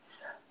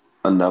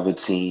another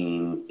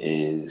team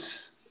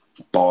is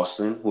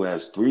Boston, who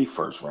has 3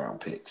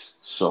 first-round picks.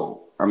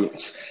 So, I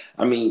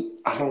mean,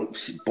 I don't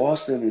see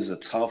Boston is a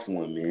tough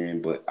one,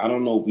 man. But I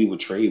don't know if we would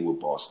trade with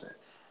Boston.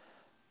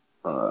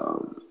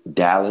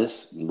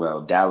 Dallas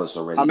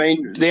already. I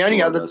mean, the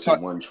only other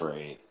one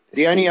trade.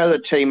 The only other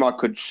team I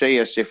could see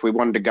us, if we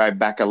wanted to go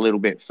back a little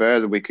bit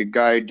further, we could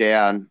go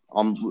down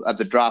at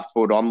the draft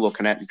board I'm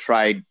looking at and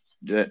trade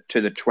to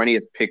the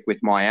 20th pick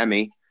with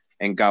Miami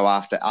and go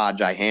after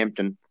RJ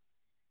Hampton.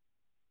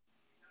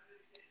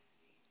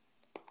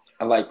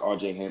 I like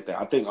RJ Hampton.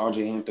 I think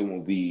RJ Hampton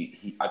will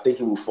be. I think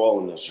he will fall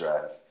in this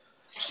draft.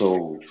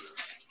 So,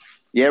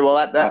 yeah. Well,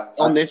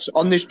 on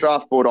this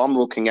draft board I'm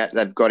looking at,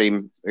 they've got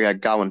him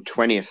going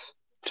 20th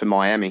to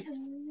Miami.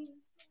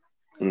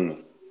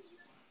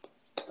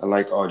 I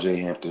like R.J.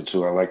 Hampton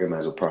too. I like him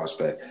as a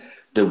prospect.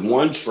 The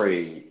one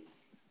trade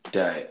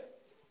that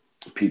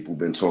people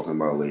been talking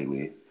about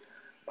lately,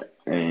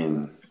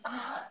 and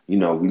we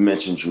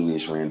mentioned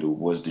Julius Randle,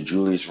 was the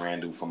Julius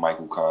Randle for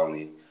Michael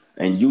Conley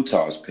and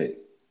Utah's pick.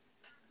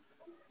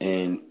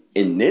 And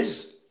in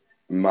this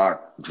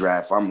mock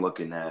draft I'm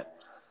looking at,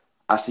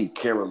 I see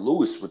Kara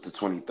Lewis with the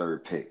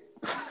 23rd pick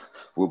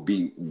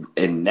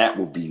that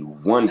would be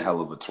one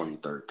hell of a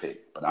 23rd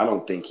pick. But I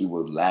don't think he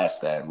would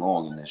last that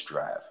long in this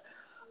draft.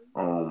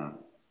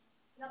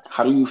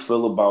 How do you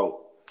feel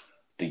about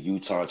the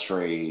Utah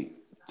trade,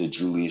 the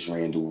Julius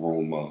Randle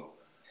rumor?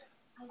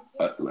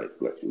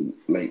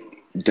 Like,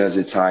 does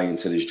it tie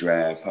into this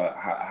draft?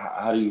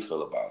 How do you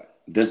feel about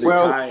it? Does it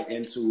tie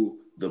into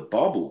the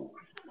bubble?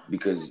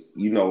 Because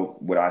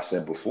what I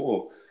said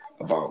before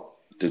about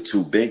the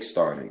two bigs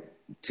starting.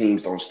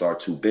 Teams don't start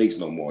two bigs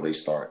no more. They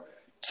start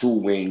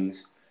three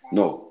wings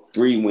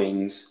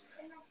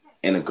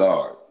and a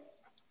guard.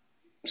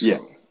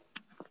 So.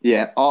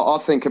 Yeah. I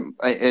think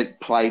it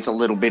plays a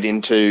little bit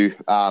into,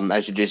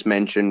 as you just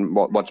mentioned,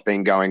 what's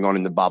been going on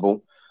in the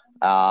bubble.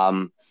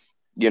 I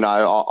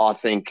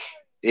think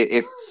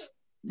if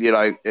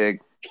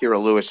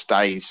Kira Lewis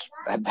stays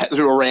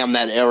around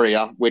that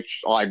area,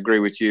 which I agree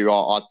with you,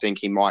 I think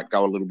he might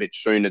go a little bit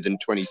sooner than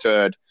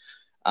 23rd.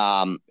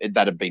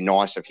 That'd be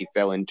nice if he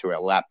fell into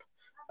our lap.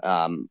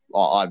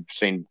 I've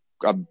seen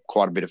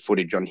quite a bit of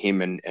footage on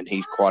him, and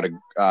he's quite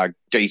a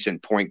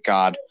decent point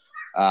guard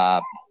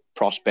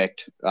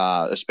prospect,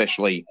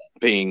 especially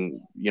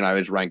being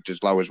as ranked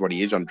as low as what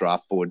he is on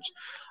draft boards.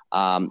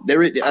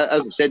 There is,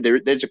 as I said,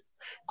 there's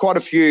quite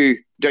a few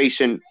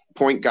decent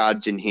point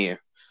guards in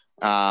here,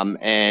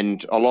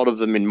 and a lot of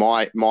them, in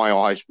my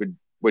eyes,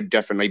 would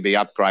definitely be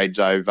upgrades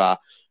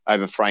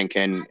over Frank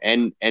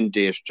and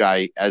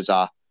DSJ as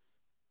a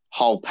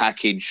whole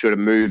package, sort of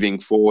moving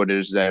forward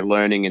as they're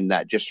learning, and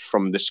that just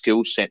from the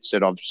skill sets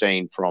that I've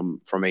seen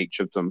from each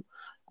of them.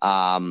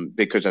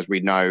 Because as we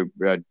know,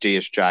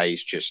 DSJ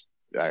is just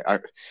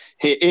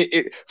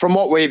from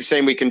what we've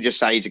seen, we can just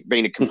say he's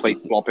been a complete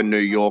flop in New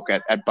York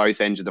at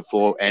both ends of the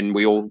floor, and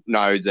we all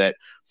know that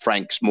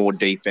Frank's more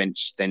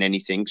defense than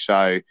anything.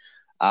 So,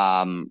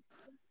 I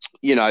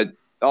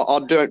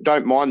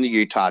don't mind the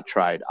Utah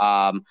trade.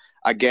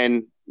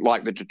 Again,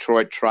 like the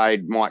Detroit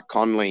trade, Mike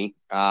Conley,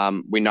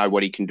 we know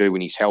what he can do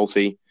when he's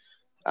healthy.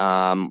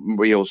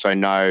 We also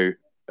know,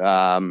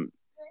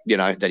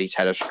 that he's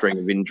had a string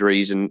of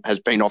injuries and has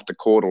been off the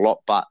court a lot.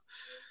 But,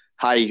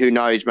 hey, who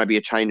knows, maybe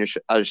a change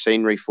of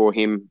scenery for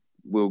him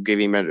will give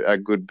him a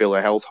good bill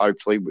of health,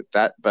 hopefully, with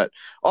that. But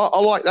I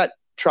like that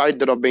trade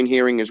that I've been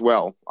hearing as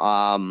well.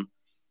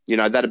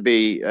 That'd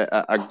be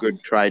a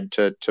good trade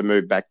to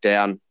move back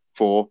down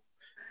for.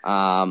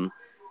 I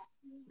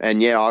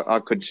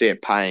could see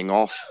it paying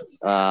off.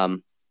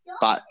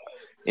 But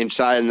in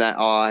saying that,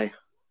 I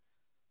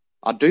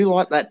do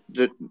like that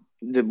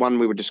the one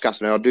we were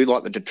discussing. I do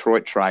like the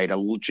Detroit trade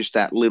just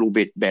that little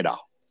bit better.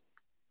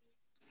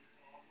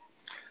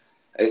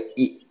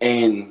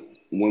 And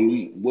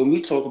when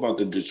we talk about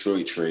the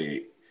Detroit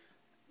trade,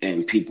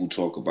 and people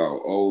talk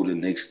about, the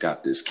Knicks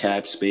got this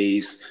cap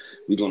space,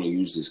 we're going to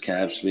use this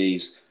cap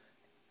space.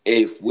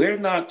 If we're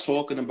not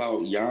talking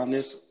about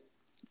Giannis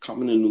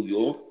coming to New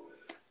York,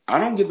 I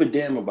don't give a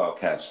damn about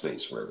cap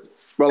space, really.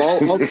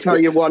 Well, I'll tell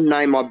you one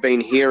name I've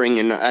been hearing,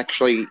 and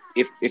actually,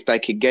 if they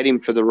could get him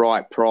for the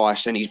right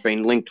price, and he's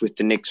been linked with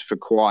the Knicks for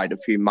quite a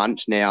few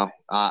months now,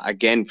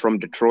 again from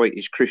Detroit,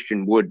 is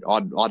Christian Wood.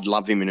 I'd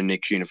love him in a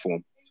Knicks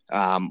uniform.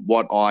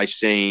 What I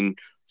seen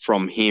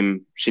from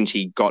him since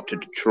he got to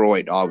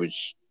Detroit, I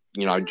was,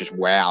 just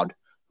wowed.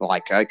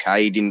 Like,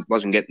 okay, he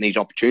wasn't getting these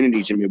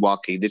opportunities in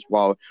Milwaukee. This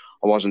while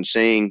I wasn't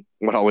seeing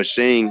what I was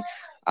seeing,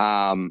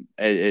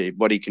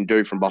 what he can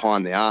do from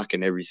behind the arc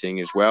and everything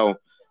as well.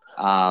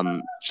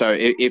 So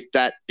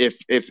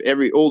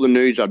if all the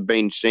news I've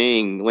been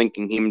seeing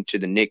linking him to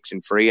the Knicks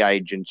and free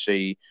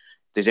agency,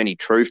 there's any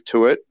truth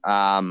to it,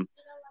 and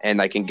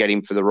they can get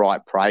him for the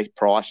right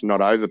price, not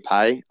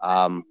overpay.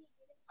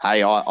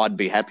 Hey, I'd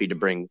be happy to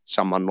bring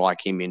someone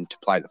like him in to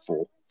play the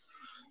four.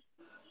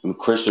 And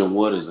Christian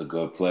Wood is a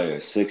good player.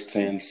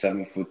 6'10",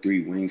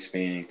 7'3"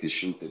 wingspan, can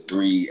shoot the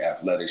three,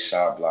 athletic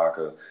shot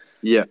blocker.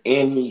 Yeah.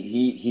 And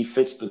he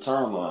fits the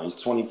timeline.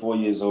 He's 24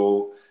 years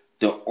old.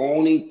 The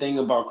only thing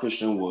about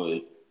Christian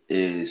Wood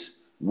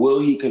is,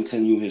 will he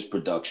continue his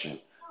production?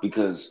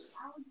 Because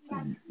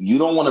you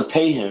don't want to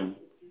pay him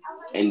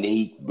and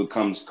he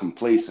becomes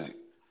complacent.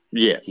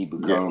 Yeah. He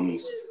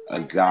becomes a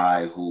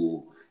guy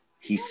who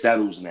he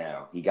settles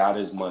now. He got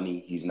his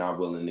money. He's not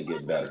willing to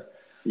get better.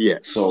 Yeah.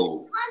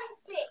 So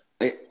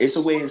it's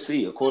a wait and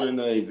see. According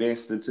to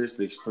advanced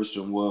statistics,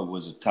 Christian Wood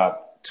was a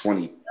top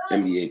 20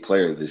 NBA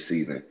player this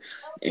season.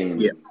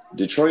 And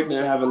Detroit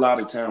didn't have a lot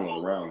of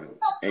talent around him.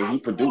 And he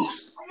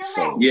produced.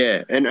 So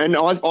yeah, and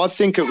I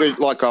think it was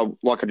like I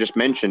just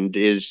mentioned,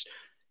 is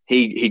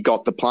he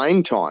got the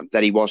playing time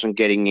that he wasn't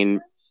getting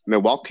in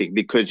Milwaukee,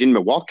 because in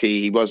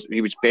Milwaukee he was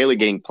barely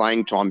getting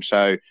playing time,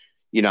 so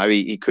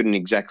he couldn't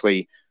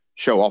exactly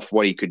show off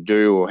what he could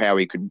do or how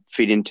he could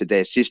fit into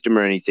their system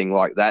or anything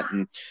like that.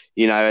 And,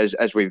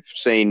 as we've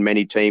seen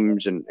many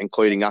teams, and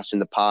including us in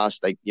the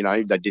past, they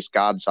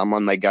discard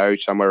someone, they go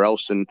somewhere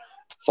else, and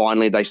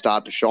finally they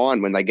start to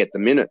shine when they get the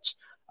minutes.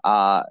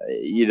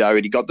 He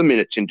got the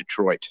minutes in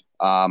Detroit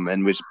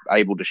and was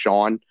able to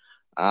shine.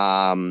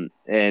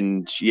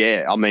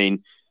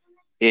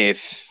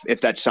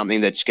 If that's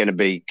something that's going to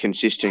be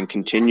consistent,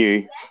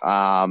 continue,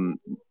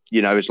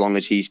 as long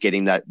as he's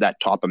getting that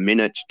type of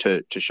minutes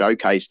to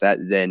showcase that,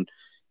 then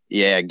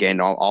again,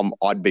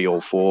 I'd be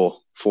all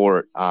for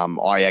it.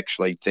 I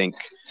actually think,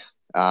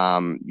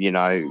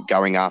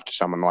 going after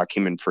someone like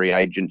him in free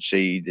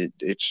agency,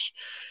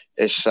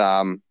 it's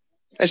not,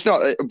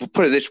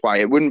 put it this way,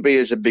 it wouldn't be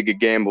as a big a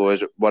gamble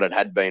as what it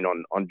had been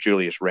on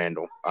Julius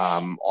Randle.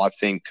 I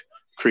think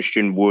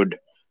Christian Wood,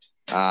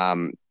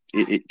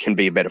 it can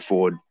be a better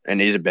forward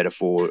and is a better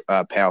forward,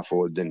 power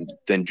forward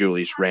than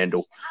Julius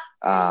Randle.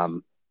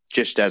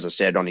 Just as I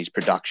said, on his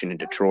production in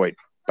Detroit,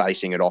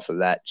 basing it off of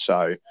that.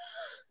 So,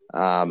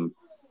 I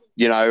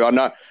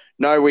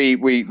know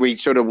we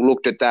sort of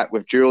looked at that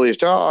with Julius.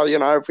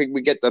 If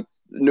we get the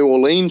New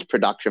Orleans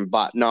production,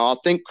 but no, I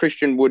think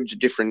Christian Wood's a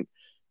different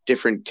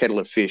kettle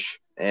of fish.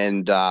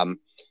 And I'd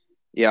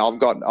have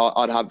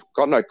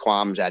got no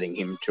qualms adding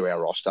him to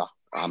our roster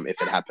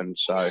if it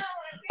happens. So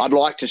I'd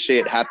like to see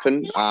it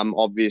happen.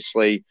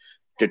 Obviously,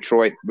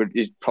 Detroit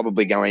is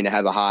probably going to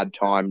have a hard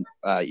time,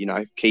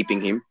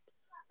 keeping him,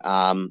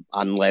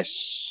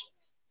 unless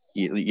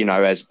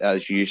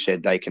as you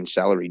said, they can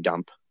salary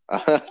dump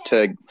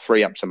to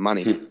free up some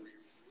money.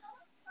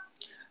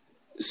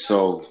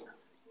 So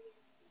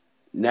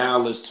now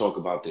let's talk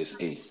about this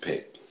 8th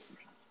pick.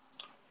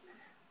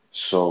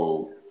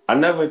 So I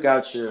never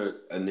got your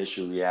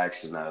initial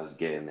reaction I was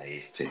getting the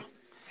 8th pick.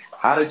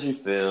 How did you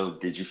feel?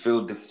 Did you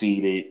feel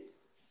defeated?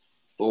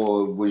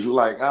 Or was you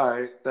like, all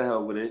right, the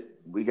hell with it.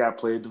 We got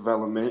player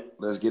development.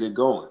 Let's get it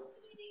going.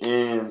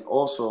 And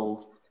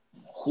also,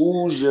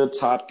 who's your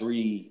top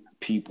 3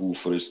 people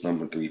for this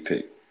number 3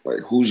 pick? Like,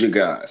 who's your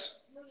guys?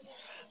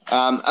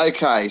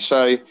 Okay,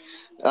 so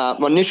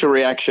my initial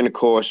reaction, of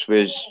course,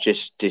 was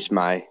just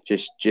dismay,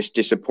 just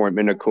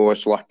disappointment, of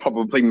course, like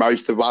probably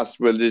most of us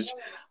were just,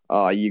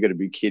 oh, you got to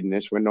be kidding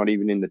us. We're not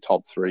even in the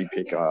top 3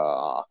 pick.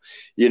 But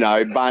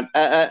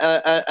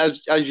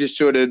as you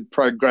sort of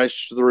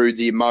progress through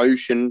the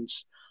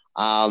emotions,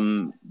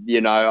 I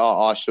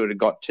sort of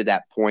got to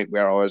that point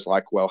where I was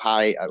like, well,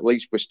 hey, at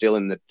least we're still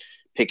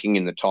picking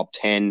in the top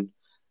 10.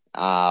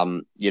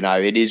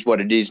 It is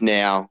what it is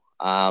now.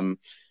 And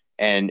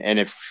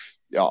if,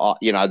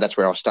 that's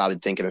where I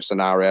started thinking of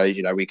scenarios,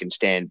 we can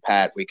stand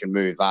pat, we can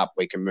move up,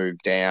 we can move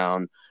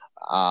down.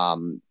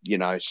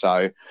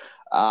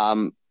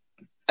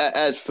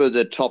 As for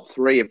the top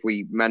 3, if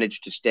we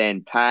manage to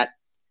stand pat,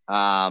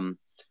 I'd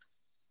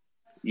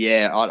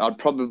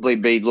probably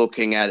be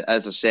looking at,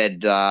 as I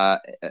said,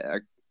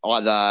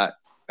 either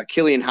a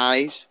Killian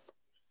Hayes,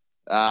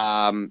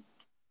 Isaac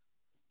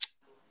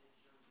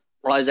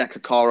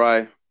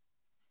Okoro,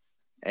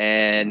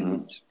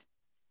 and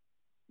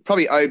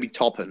probably Obi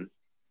Toppin.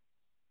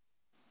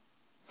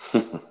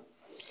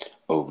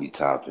 Obi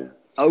Toppin.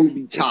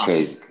 It's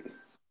crazy.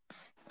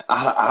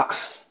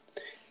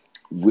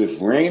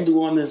 With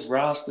Randle on this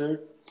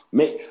roster,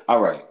 all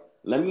right,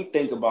 let me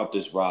think about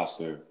this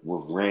roster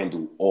with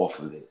Randle off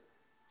of it.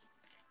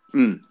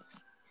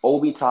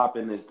 Obi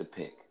Toppin is the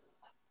pick.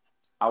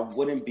 I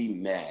wouldn't be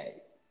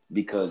mad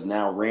because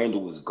now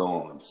Randle is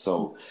gone.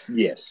 So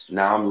yes,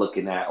 now I'm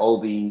looking at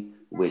Obi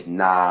with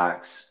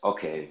Knox.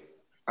 Okay,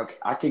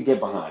 I can get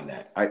behind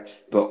that.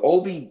 But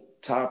Obi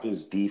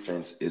Toppin's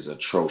defense is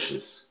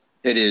atrocious.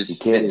 It is. He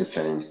can't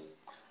defend.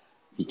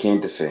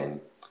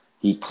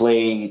 He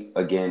played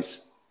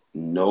against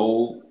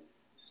no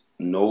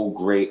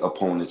great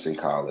opponents in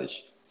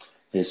college.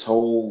 He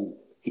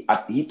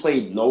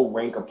played no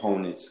rank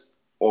opponents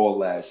all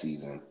last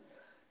season.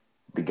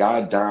 The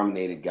guy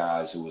dominated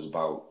guys who was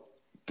about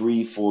 4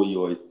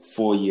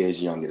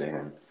 years younger than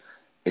him.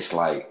 It's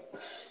like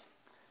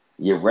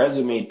the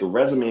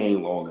resume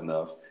ain't long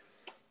enough.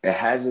 It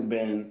hasn't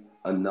been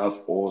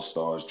enough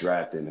all-stars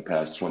drafted in the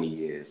past 20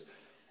 years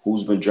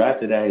who's been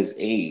drafted at his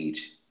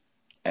age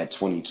at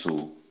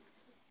 22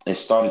 and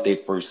started their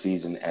first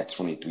season at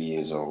 23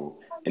 years old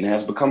and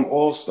has become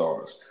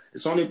all-stars.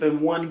 It's only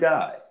been one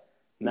guy,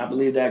 and I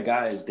believe that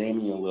guy is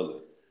Damian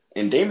Lillard.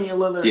 And Damian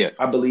Lillard,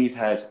 I believe,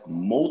 has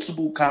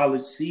multiple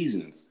college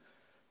seasons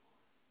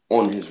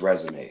on his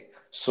resume.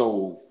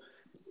 So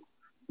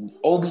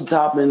Obi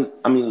Toppin,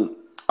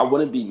 I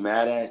wouldn't be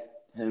mad at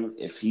him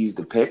if he's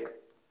the pick,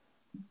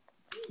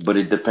 but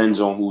it depends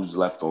on who's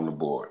left on the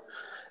board.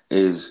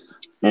 Is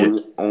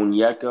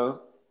Onyeka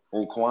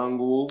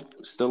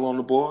Okongwu still on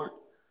the board?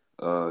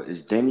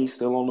 Is Denny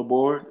still on the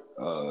board?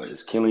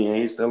 Is Killian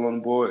Hayes still on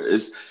the board?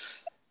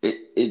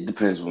 It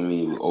depends with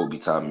me with Obi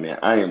Toppin, man.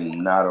 I am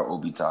not an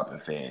Obi Toppin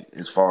fan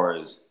as far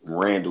as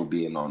Randle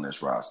being on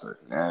this roster.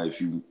 Now,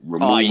 if you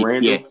remove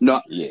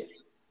Randle,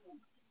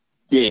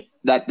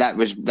 that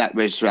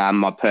was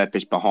my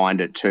purpose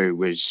behind it too.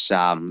 Was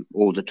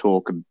all the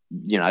talk,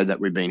 that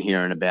we've been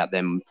hearing about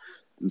them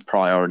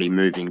priority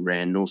moving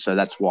Randall. So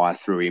that's why I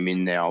threw him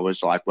in there. I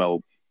was like,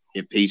 well,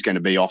 if he's going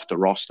to be off the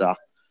roster,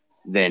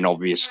 then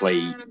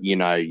obviously,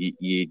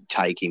 you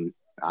take him.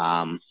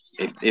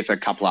 If a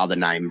couple other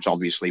names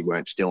obviously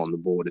weren't still on the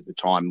board at the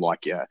time,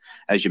 like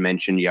as you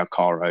mentioned,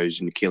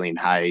 Koros and Killian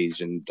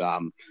Hayes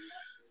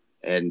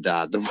I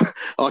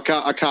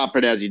can't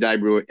pronounce his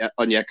name,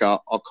 Onyeka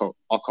Okongwu.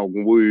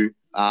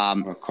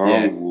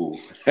 Okongwu.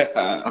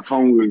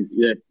 Okongwu,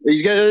 yeah.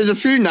 There's a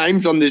few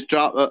names on this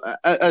draft.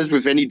 As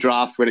with any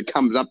draft, when it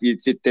comes up, you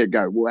sit there and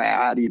go,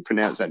 wow, how do you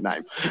pronounce that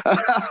name?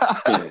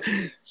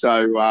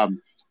 So,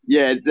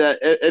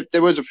 if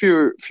there was a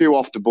few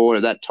off the board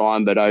at that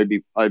time, but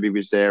Obi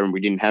was there and we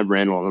didn't have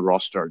Randall on the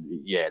roster.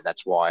 Yeah,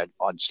 that's why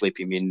I'd slip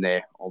him in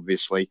there,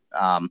 obviously.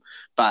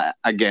 But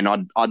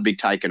again, I'd be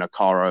taking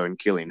Okoro and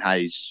Killian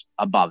Hayes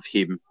above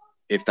him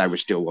if they were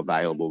still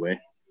available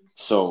there.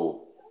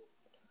 So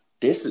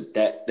the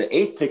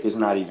 8th pick is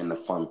not even the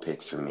fun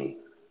pick for me.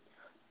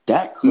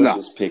 That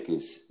Clippers pick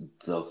is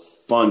the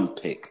fun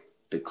pick,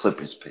 the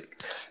Clippers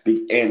pick.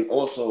 And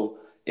also,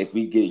 if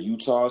we get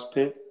Utah's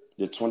pick,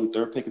 the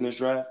 23rd pick in this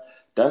draft,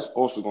 that's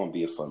also going to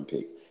be a fun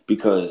pick.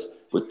 Because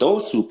with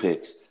those 2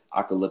 picks,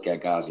 I could look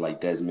at guys like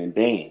Desmond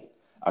Bane.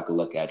 I could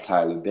look at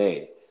Tyler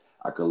Bay.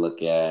 I could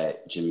look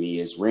at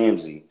Jameis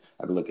Ramsey.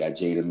 I could look at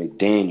Jaden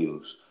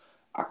McDaniels.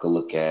 I could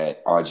look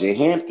at R.J.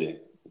 Hampton,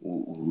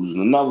 who's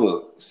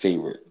another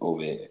favorite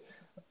over here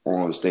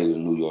on the state of the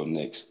New York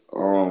Knicks.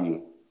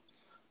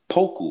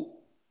 Poku,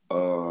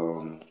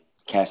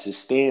 Cassius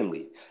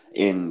Stanley.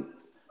 And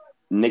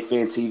Knick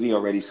Fan TV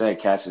already said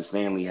Cassius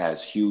Stanley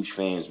has huge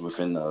fans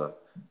within the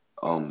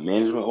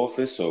management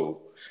office.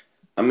 So,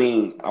 I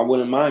mean, I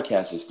wouldn't mind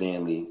Cassius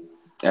Stanley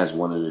as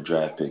one of the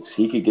draft picks.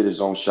 He could get his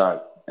own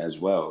shot as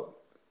well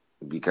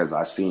because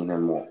I seen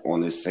him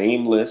on the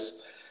same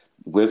list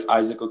with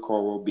Isaac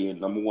Okoro being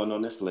number 1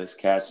 on this list.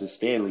 Cassius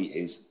Stanley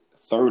is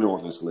 3rd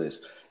on this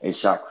list in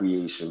shot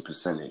creation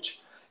percentage,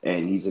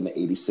 and he's in the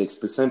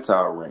 86th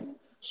percentile rank.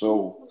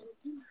 So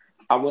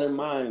I wouldn't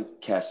mind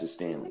Cassius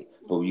Stanley.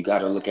 But you got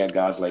to look at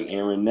guys like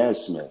Aaron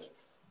Nesmith,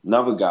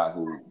 another guy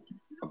who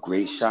a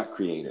great shot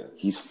creator.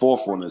 He's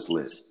 4th on this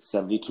list,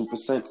 72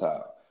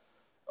 percentile.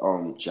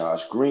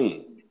 Josh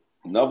Green,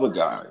 another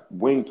guy,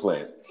 wing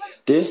player.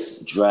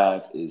 This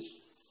draft is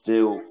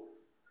filled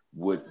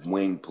with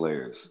wing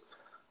players.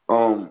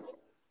 I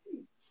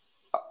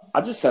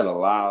just said a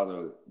lot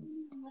of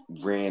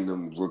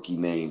random rookie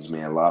names,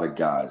 man. A lot of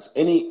guys.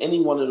 Any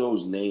one of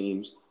those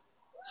names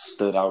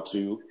stood out to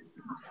you?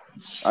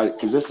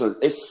 Because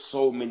it's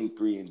so many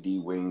 3-and-D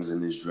wings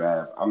in this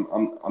draft.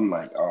 I'm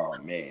like, oh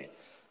man,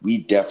 we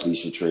definitely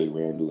should trade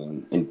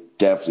Randall and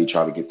definitely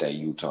try to get that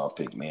Utah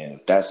pick, man.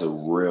 If that's a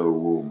real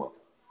rumor.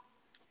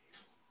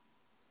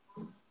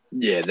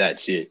 Yeah,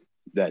 that's it.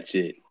 But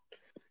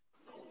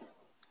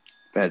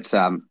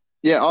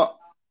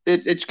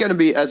it's going to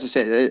be, as I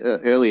said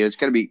earlier, it's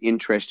going to be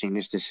interesting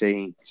just to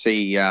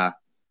see how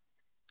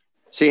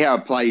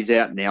it plays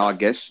out now. I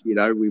guess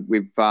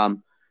we've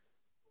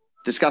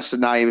discuss the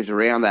names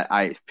around that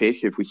 8th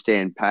pick if we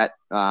stand pat.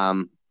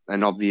 And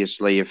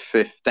obviously, if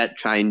that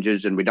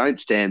changes and we don't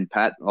stand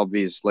pat,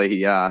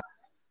 obviously the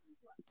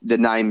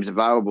names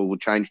available will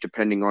change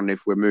depending on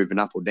if we're moving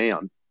up or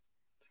down.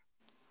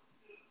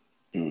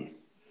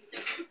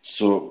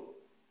 So,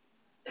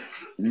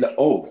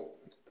 when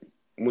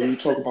you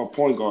talk about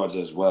point guards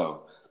as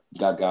well, you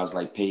got guys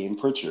like Peyton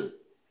Pritchard,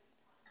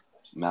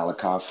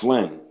 Malachi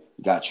Flynn,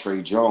 you got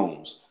Trey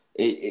Jones.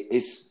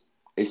 It's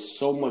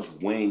so much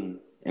wing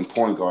and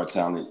point guard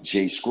talent.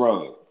 Jay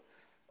Scruggs,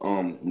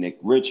 Nick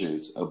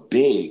Richards, a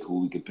big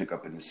who we could pick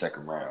up in the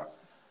 2nd round.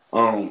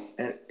 And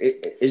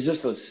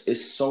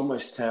it's so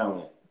much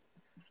talent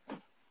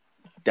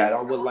that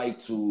I would like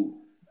to.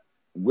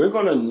 We're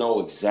gonna know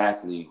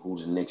exactly who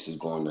the Knicks is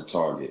going to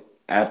target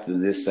after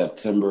this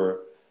September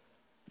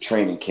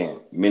mini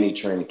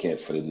training camp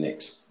for the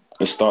Knicks.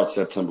 It starts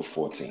September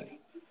 14th.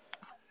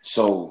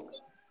 So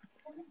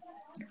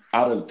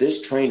out of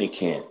this training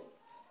camp,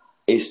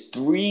 it's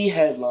 3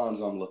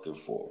 headlines I'm looking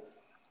for.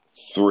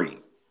 3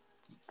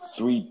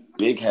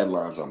 big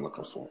headlines I'm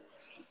looking for.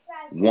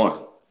 1,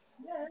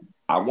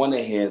 I want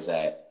to hear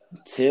that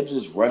Tibbs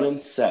is running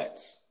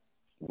sets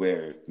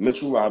where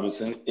Mitchell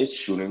Robinson is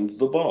shooting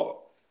the ball.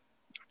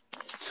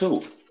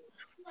 2,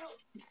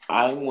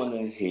 I want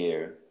to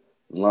hear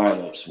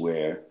lineups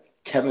where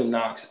Kevin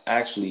Knox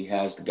actually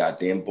has the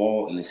goddamn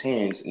ball in his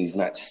hands and he's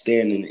not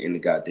standing in the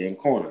goddamn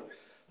corner.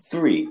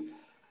 3,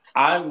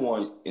 I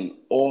want an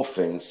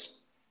offense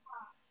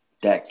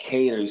that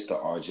caters to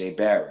R.J.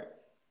 Barrett.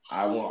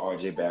 I want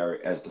R.J.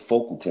 Barrett as the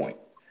focal point.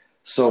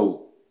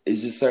 So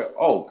it's just like,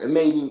 and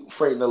maybe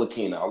Frank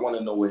Ntilikina. I want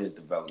to know what his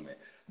development.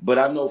 But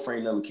I know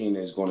Frank Ntilikina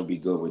is going to be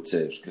good with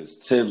Tibbs because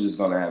Tibbs is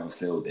going to have a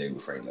field day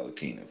with Frank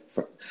Ntilikina.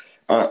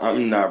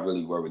 I'm not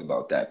really worried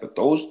about that. But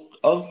those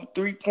other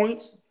 3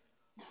 points,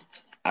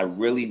 I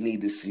really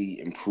need to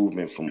see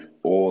improvement from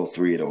all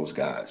 3 of those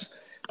guys.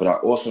 but I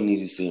also need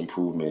to see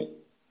improvement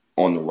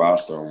on the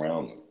roster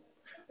around him.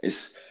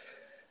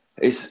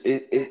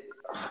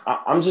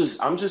 I'm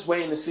just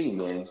waiting to see,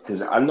 man,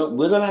 because I know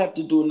we're gonna have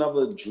to do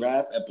another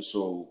draft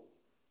episode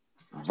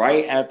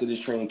right after this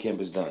training camp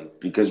is done,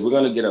 because we're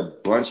gonna get a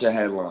bunch of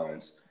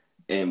headlines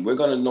and we're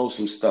gonna know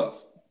some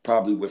stuff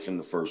probably within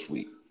the first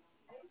week.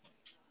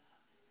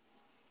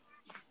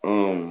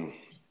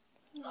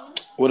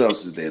 What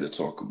else is there to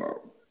talk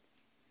about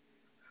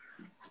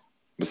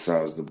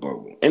besides the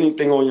bubble?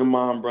 Anything on your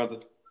mind, brother?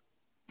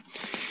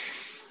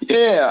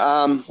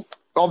 Yeah,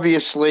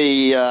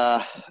 obviously,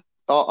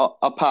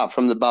 apart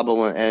from the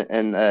bubble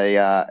and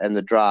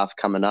the draft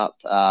coming up,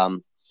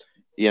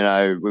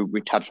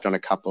 we touched on a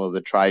couple of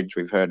the trades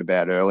we've heard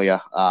about earlier.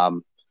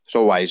 It's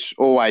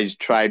always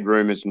trade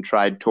rumors and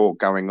trade talk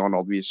going on,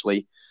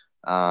 obviously.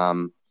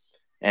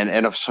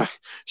 And I've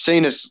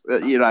seen us,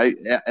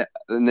 the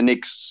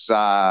Knicks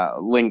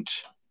linked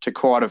to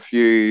quite a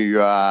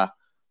few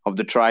of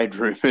the trade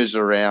rumors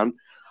around.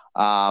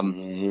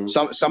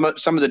 Some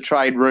of the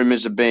trade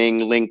rumors are being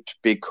linked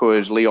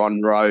because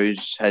Leon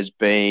Rose has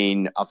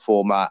been a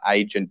former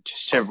agent to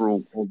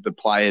several of the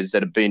players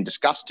that have been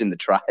discussed in the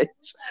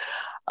trades.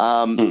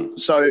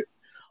 So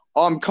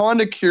I'm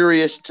kind of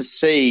curious to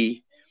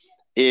see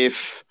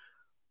if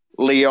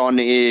Leon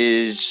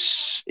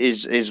is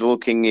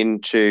looking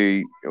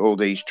into all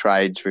these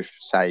trades with,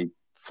 say,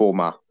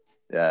 former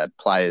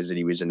players that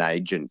he was an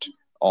agent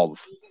of.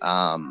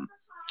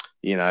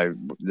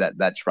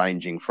 That's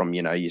ranging from,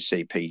 your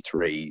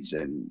CP3s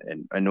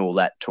and all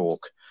that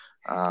talk.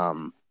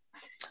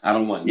 I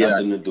don't want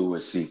nothing to do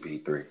with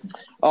CP3.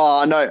 Oh,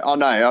 I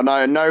know.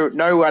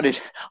 Nobody.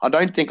 I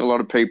don't think a lot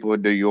of who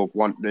do York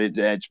want.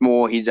 It's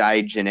more his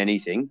age than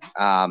anything.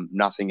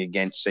 Nothing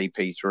against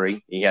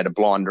CP3. He had a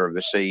blinder of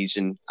a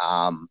season.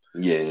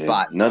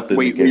 But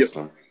nothing against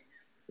him.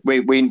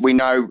 We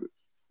know,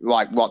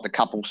 like, what the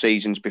couple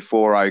seasons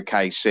before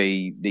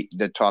OKC,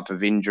 the type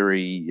of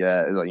injury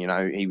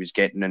he was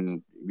getting,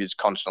 and he was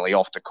constantly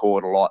off the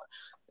court a lot.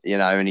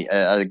 And he,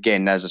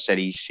 again, as I said,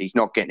 he's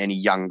not getting any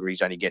younger.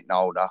 He's only getting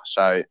older.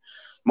 So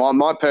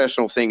my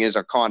personal thing is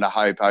I kind of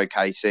hope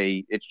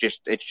OKC,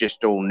 it's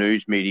just all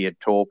news media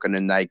talking,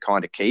 and they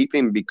kind of keep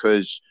him,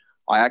 because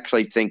I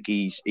actually think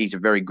he's a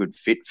very good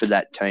fit for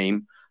that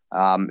team.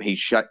 He's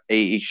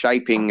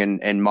shaping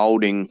and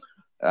molding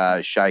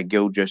Shai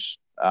Gilgeous.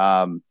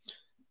 I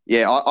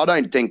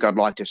don't think I'd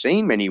like to see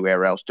him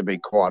anywhere else, to be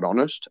quite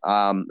honest.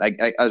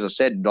 As I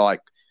said,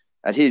 like,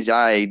 at his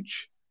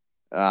age,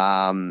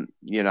 I'm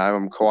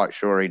quite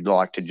sure he'd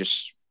like to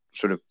just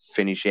sort of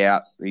finish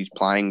out his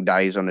playing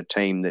days on a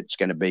team that's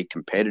going to be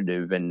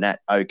competitive, and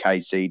that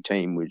OKC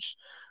team was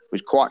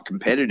quite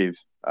competitive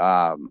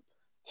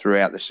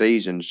throughout the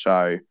season.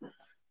 So,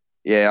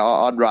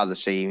 I'd rather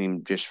see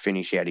him just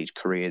finish out his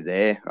career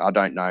there. I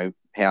don't know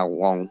how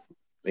long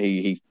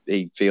he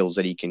feels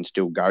that he can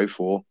still go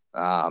for.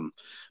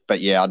 But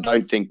I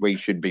don't think we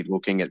should be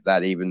looking at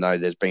that, even though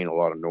there's been a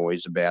lot of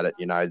noise about it.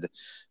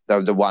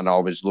 The one I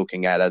was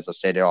looking at, as I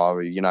said,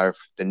 if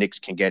the Knicks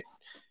can get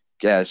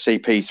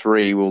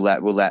CP3, will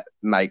that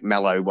make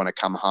Melo want to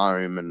come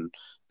home? And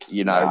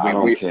I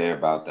don't care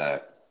about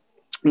that.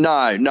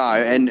 No,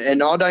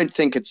 and I don't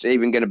think it's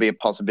even going to be a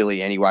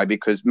possibility anyway,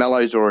 because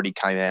Melo's already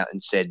came out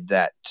and said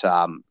that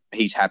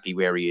he's happy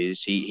where he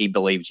is. He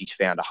believes he's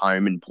found a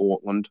home in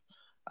Portland.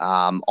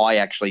 I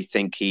actually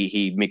think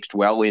he mixed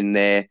well in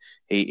there.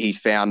 He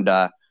found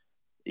a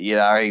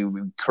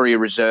career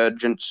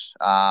resurgence.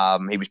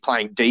 He was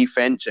playing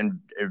defense, and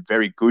a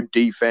very good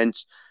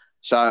defense.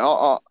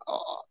 So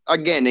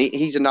again,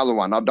 he's another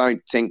one. I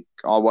don't think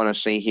I want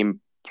to see him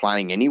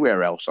playing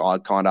anywhere else. I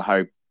kind of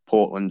hope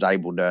Portland's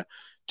able to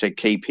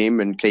keep him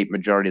and keep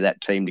majority of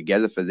that team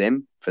together for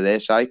their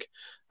sake.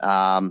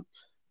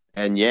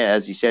 And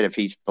as he said, if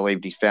he's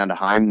believed he's found a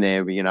home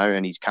there,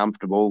 and he's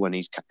comfortable,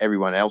 and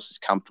everyone else is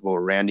comfortable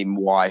around him,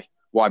 why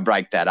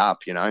break that up?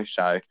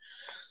 So,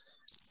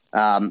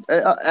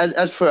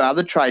 as for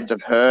other trades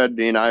I've heard,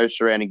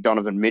 surrounding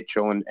Donovan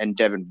Mitchell and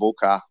Devin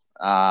Booker,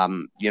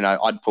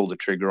 I'd pull the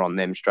trigger on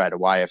them straight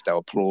away if they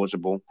were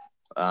plausible,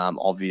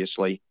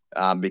 obviously,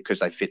 because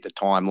they fit the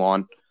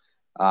timeline,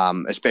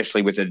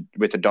 especially with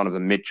a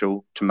Donovan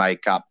Mitchell to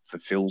make up for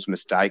Phil's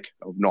mistake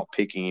of not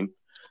picking him.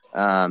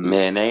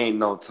 Man, there ain't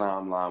no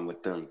timeline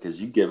with them, because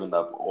you giving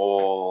up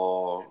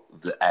all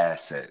the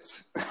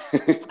assets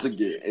to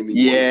get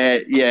anyone.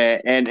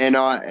 And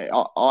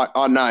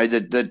I know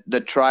that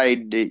the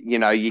trade,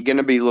 you're going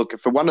to be looking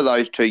for one of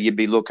those two. You'd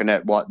be looking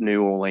at what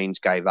New Orleans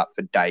gave up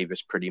for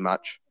Davis, pretty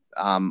much.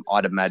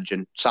 I'd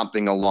imagine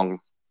something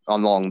along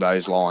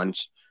those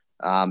lines,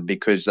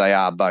 because they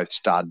are both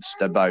studs.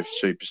 They're both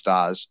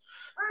superstars.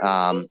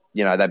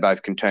 They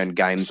both can turn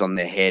games on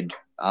their head.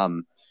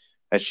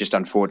 It's just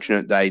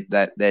unfortunate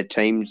that their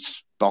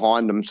teams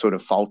behind them sort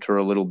of falter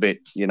a little bit,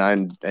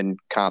 and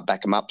can't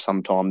back them up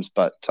sometimes.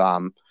 But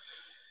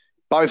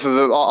both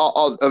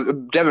of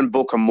them, Devin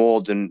Booker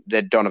more than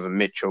Donovan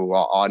Mitchell,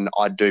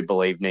 I do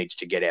believe needs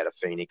to get out of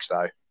Phoenix,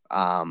 though.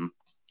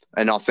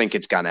 and I think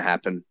it's going to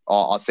happen.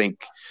 I think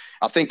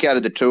out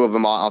of the two of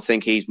them, I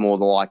think he's more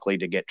likely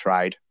to get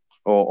traded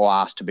or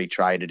asked to be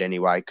traded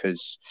anyway,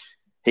 because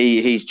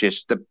he's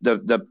just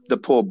the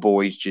poor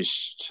boy's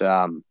just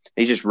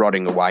he's just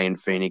rotting away in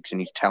Phoenix, and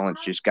his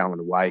talent's just going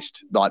to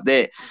waste. Like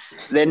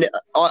then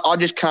I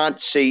just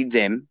can't see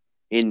them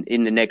in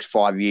the next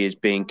 5 years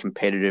being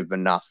competitive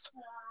enough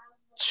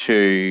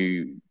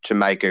to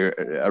make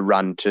a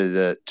run to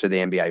the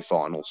NBA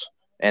finals.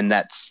 And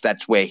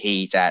that's where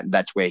he's at.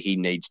 That's where he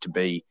needs to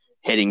be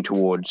heading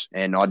towards.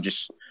 And I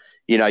just,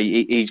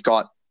 he's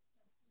got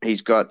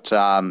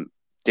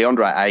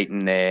DeAndre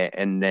Ayton there,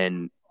 and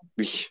then,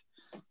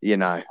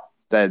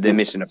 they're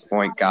missing a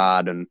point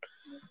guard, and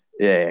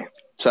yeah.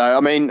 So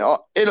I mean,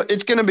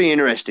 it's going to be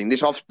interesting.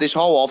 This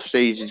whole off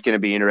season is going to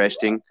be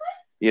interesting.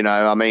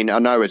 I mean, I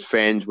know as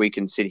fans we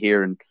can sit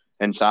here and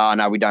say, "Oh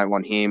no, we don't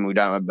want him. We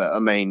don't." But I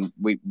mean,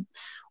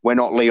 we're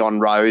not Leon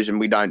Rose, and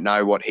we don't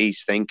know what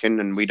he's thinking,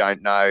 and we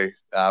don't know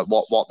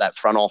what that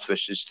front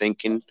office is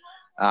thinking.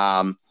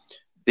 The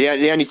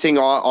only thing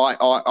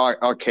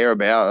I care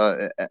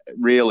about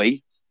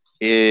really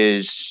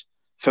is,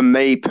 for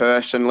me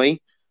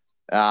personally,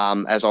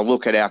 as I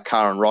look at our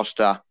current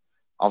roster,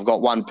 I've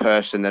got one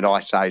person that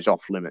I say is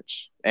off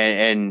limits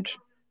and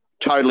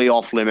totally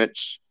off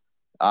limits,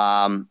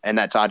 and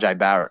that's RJ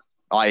Barrett.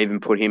 I even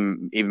put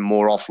him even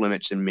more off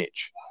limits than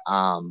Mitch.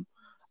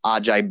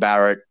 RJ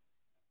Barrett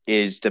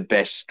is the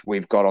best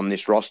we've got on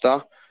this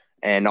roster,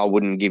 and I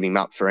wouldn't give him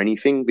up for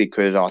anything,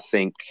 because I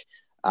think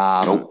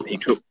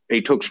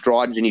he took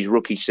strides in his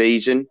rookie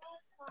season.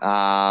 He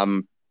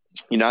had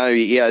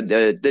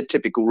the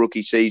typical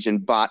rookie season,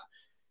 but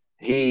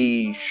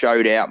he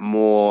showed out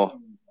more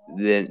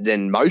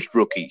than most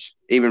rookies,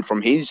 even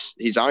from his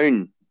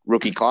own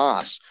rookie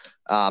class,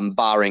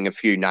 barring a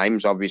few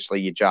names,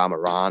 obviously your Ja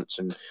Morants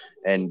and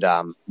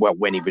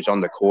when he was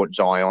on the court,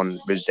 Zion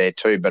was there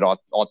too. But I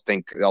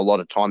think a lot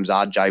of times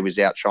RJ was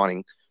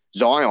outshining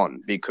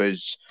Zion,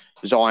 because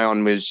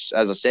Zion was,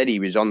 as I said,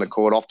 he was on the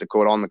court, off the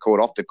court, on the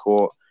court, off the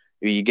court.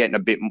 You were getting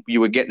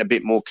a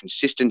bit more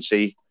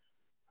consistency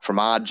from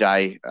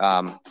RJ,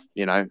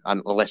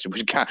 unless it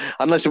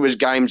was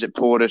games that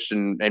Portis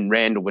and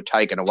Randall were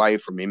taken away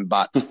from him.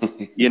 But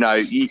you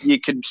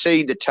can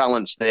see the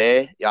talents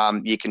there.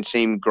 You can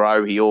see him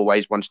grow. He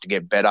always wants to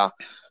get better.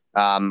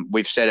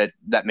 We've said it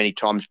that many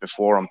times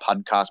before on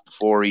podcasts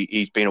before.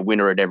 He's been a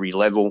winner at every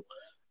level.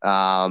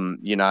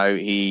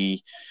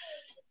 He's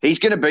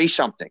going to be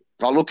something.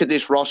 I look at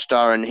this roster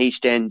and he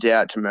stands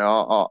out to me.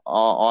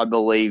 I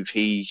believe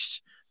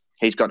he's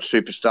got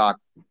superstar,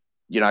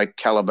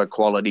 caliber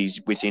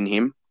qualities within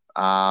him.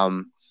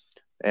 And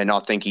I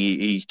think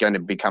he's going to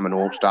become an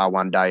all-star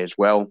one day as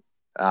well.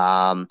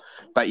 But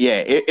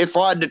yeah, if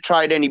I had to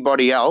trade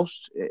anybody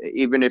else,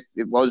 even if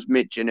it was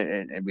Mitch and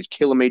it was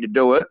killing me to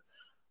do it,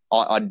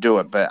 I'd do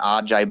it. But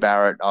RJ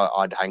Barrett,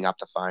 I'd hang up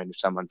the phone if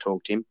someone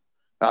talked to him.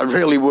 I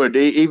really would.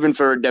 Even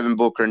for Devin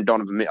Booker and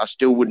Donovan, I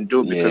still wouldn't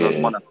do it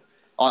because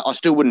I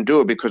still wouldn't do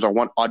it because I'd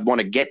want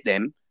to get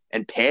them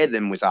and pair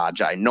them with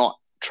RJ, not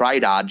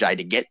trade RJ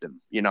to get them.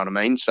 You know what I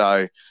mean?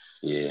 So,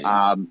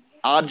 Yeah.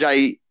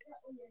 RJ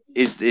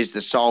is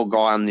the sole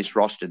guy on this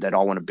roster that I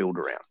want to build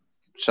around.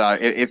 So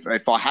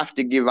if I have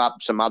to give up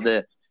some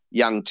other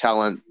young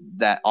talent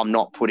that I'm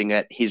not putting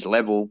at his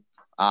level,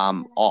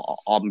 I'm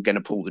going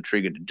to pull the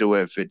trigger to do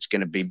it if it's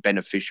going to be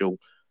beneficial,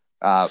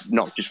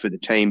 not just for the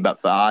team,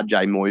 but for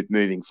RJ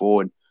moving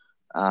forward.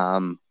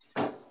 I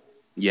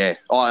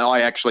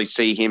actually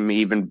see him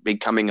even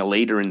becoming a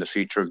leader in the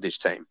future of this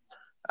team.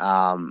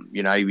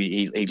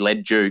 He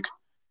led Duke.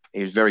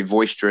 He was very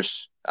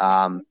boisterous.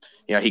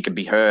 He could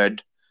be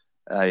heard.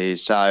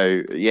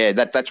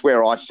 That's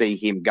where I see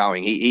him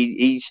going.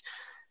 He's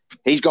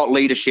got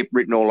leadership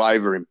written all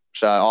over him.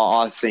 So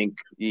I think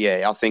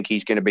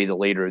he's going to be the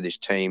leader of this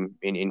team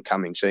in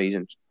coming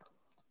seasons.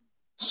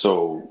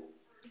 So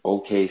the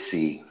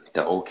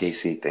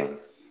OKC thing,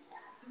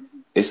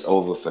 it's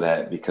over for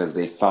that because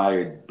they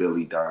fired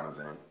Billy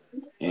Donovan.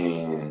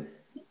 And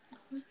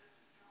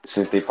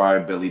since they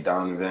fired Billy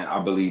Donovan, I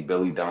believe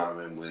Billy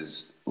Donovan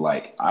was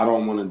like, I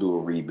don't want to do a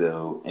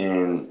rebuild.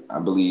 And I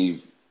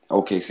believe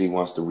OKC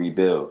wants to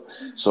rebuild.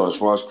 So as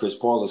far as Chris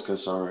Paul is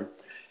concerned,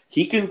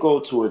 he can go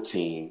to a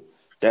team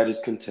that is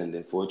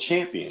contending for a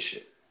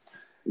championship.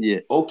 Yeah.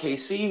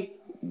 OKC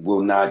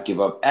will not give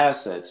up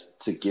assets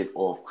to get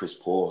off Chris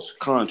Paul's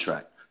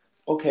contract.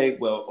 Okay,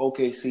 well,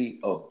 OKC,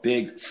 a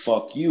big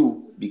fuck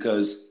you,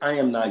 because I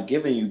am not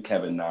giving you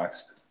Kevin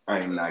Knox. I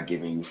am not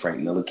giving you Frank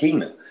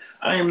Ntilikina.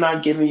 I am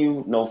not giving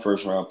you no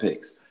first-round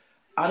picks.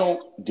 I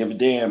don't give a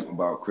damn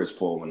about Chris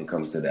Paul when it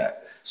comes to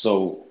that.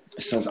 So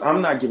since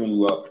I'm not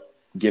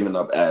giving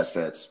up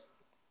assets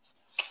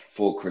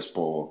for Chris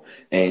Paul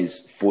and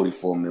his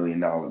 $44 million,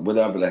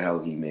 whatever the hell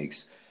he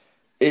makes,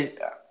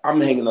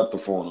 I'm hanging up the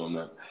phone on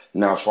them.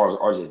 Now, as far as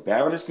RJ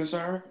Barrett is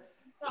concerned,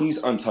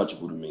 he's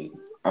untouchable to me.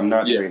 I'm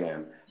not trading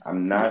him.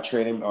 I'm not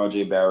trading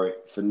RJ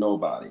Barrett for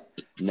nobody.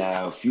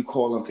 Now, if you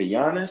call him for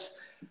Giannis,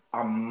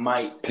 I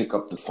might pick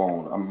up the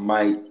phone. I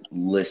might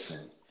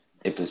listen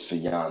if it's for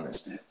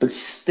Giannis. But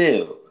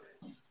still,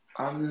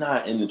 I'm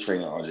not into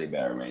trading RJ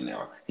Barrett right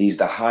now. He's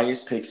the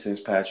highest pick since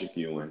Patrick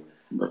Ewing.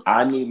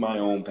 I need my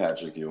own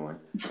Patrick Ewing.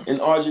 And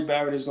RJ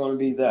Barrett is going to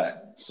be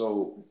that.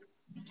 So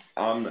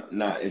I'm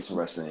not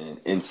interested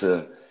in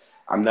Zach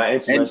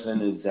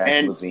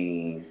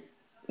LaVine.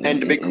 And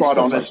to be quite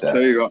honest, like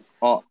too,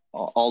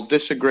 I'll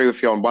disagree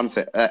with you on one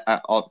thing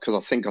because I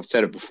think I've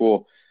said it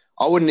before.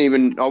 I wouldn't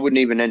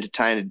even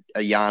entertain a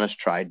Giannis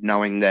trade,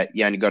 knowing that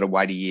you only got to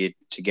wait a year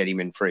to get him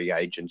in free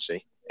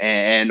agency.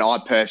 And I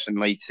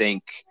personally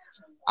think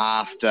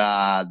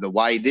after the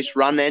way this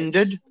run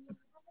ended,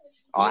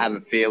 I have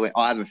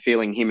a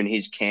feeling him and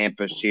his camp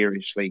are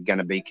seriously going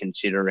to be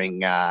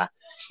considering.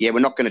 We're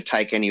not going to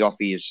take any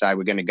offers. Say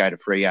we're going to go to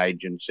free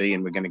agency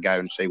and we're going to go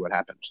and see what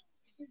happens.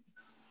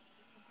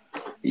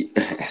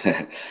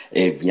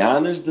 If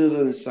Giannis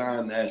doesn't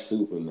sign that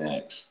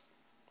Supermax,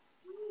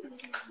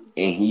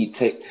 and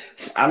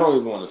I don't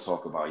even want to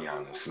talk about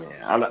Giannis,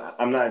 man.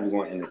 I'm not even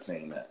going to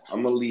entertain that.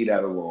 I'm going to leave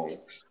that alone.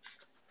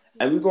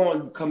 And we're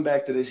going to come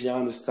back to this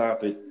Giannis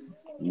topic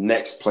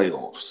next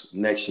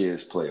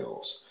year's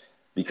playoffs.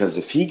 Because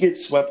if he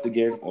gets swept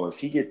again, or if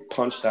he gets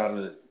punched out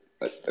of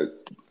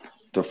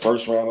the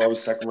first round or the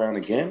second round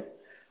again,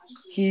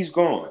 he's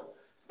gone.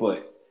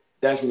 But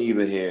that's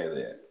neither here nor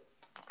there.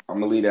 I'm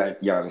going to leave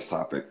that Giannis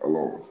topic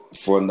alone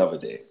for another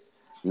day.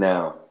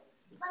 Now,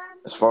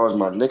 as far as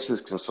my Knicks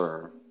is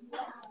concerned,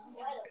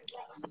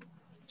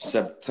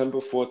 September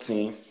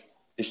 14th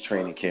is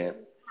training camp.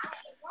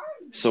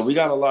 So we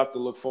got a lot to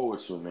look forward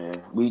to,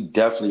 man. We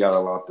definitely got a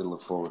lot to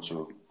look forward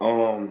to.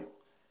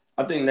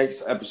 I think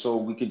next episode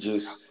we could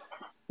just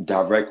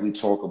directly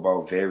talk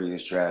about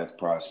various draft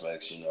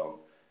prospects.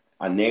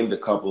 I named a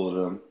couple of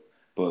them,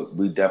 but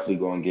we definitely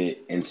gonna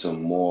get into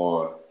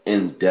more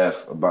in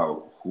depth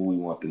about who we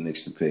want the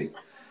Knicks to pick.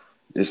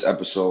 This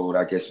episode,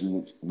 I guess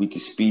we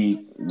could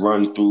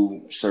run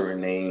through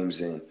certain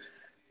names, and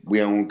we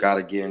don't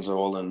gotta get into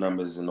all the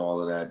numbers and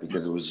all of that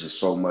because it was just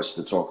so much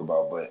to talk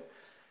about. But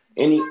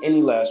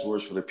any last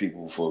words for the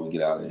people before we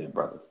get out of here,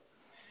 brother?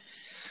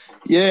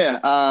 Yeah,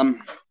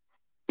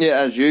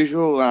 as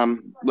usual.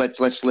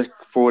 Let's look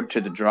forward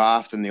to the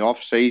draft and the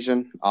off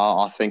season.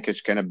 I think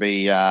it's going to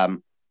be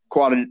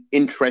quite an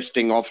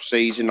interesting off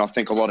season. I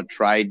think a lot of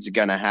trades are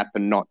going to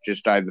happen, not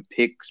just over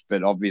picks,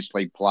 but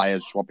obviously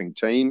players swapping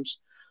teams.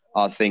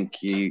 I think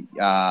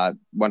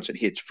once it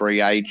hits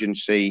free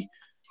agency,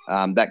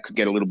 that could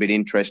get a little bit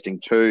interesting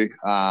too.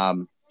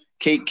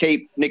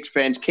 Keep Knicks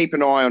fans, keep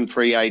an eye on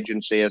free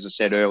agency, as I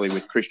said earlier,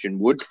 with Christian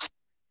Wood.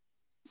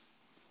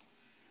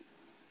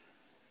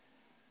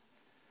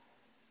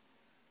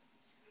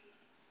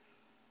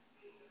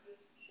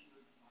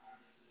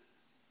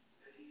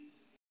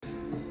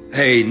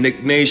 Hey,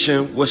 Knick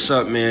Nation, what's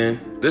up,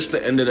 man? This is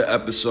the end of the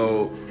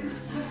episode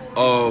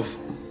of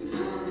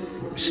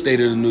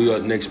State of the New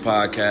York Knicks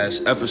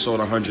podcast, episode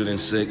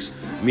 106.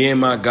 Me and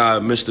my guy,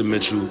 Mr.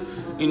 Mitchell,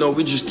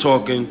 we just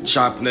talking,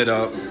 chopping it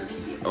up,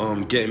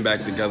 getting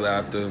back together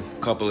after a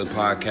couple of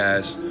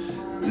podcasts,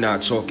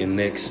 not talking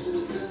Knicks.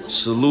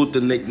 Salute the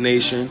Knick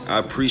Nation. I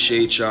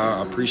appreciate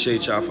y'all.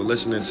 For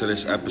listening to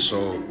this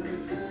episode.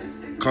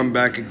 Come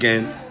back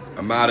again.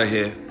 I'm out of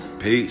here.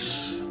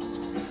 Peace.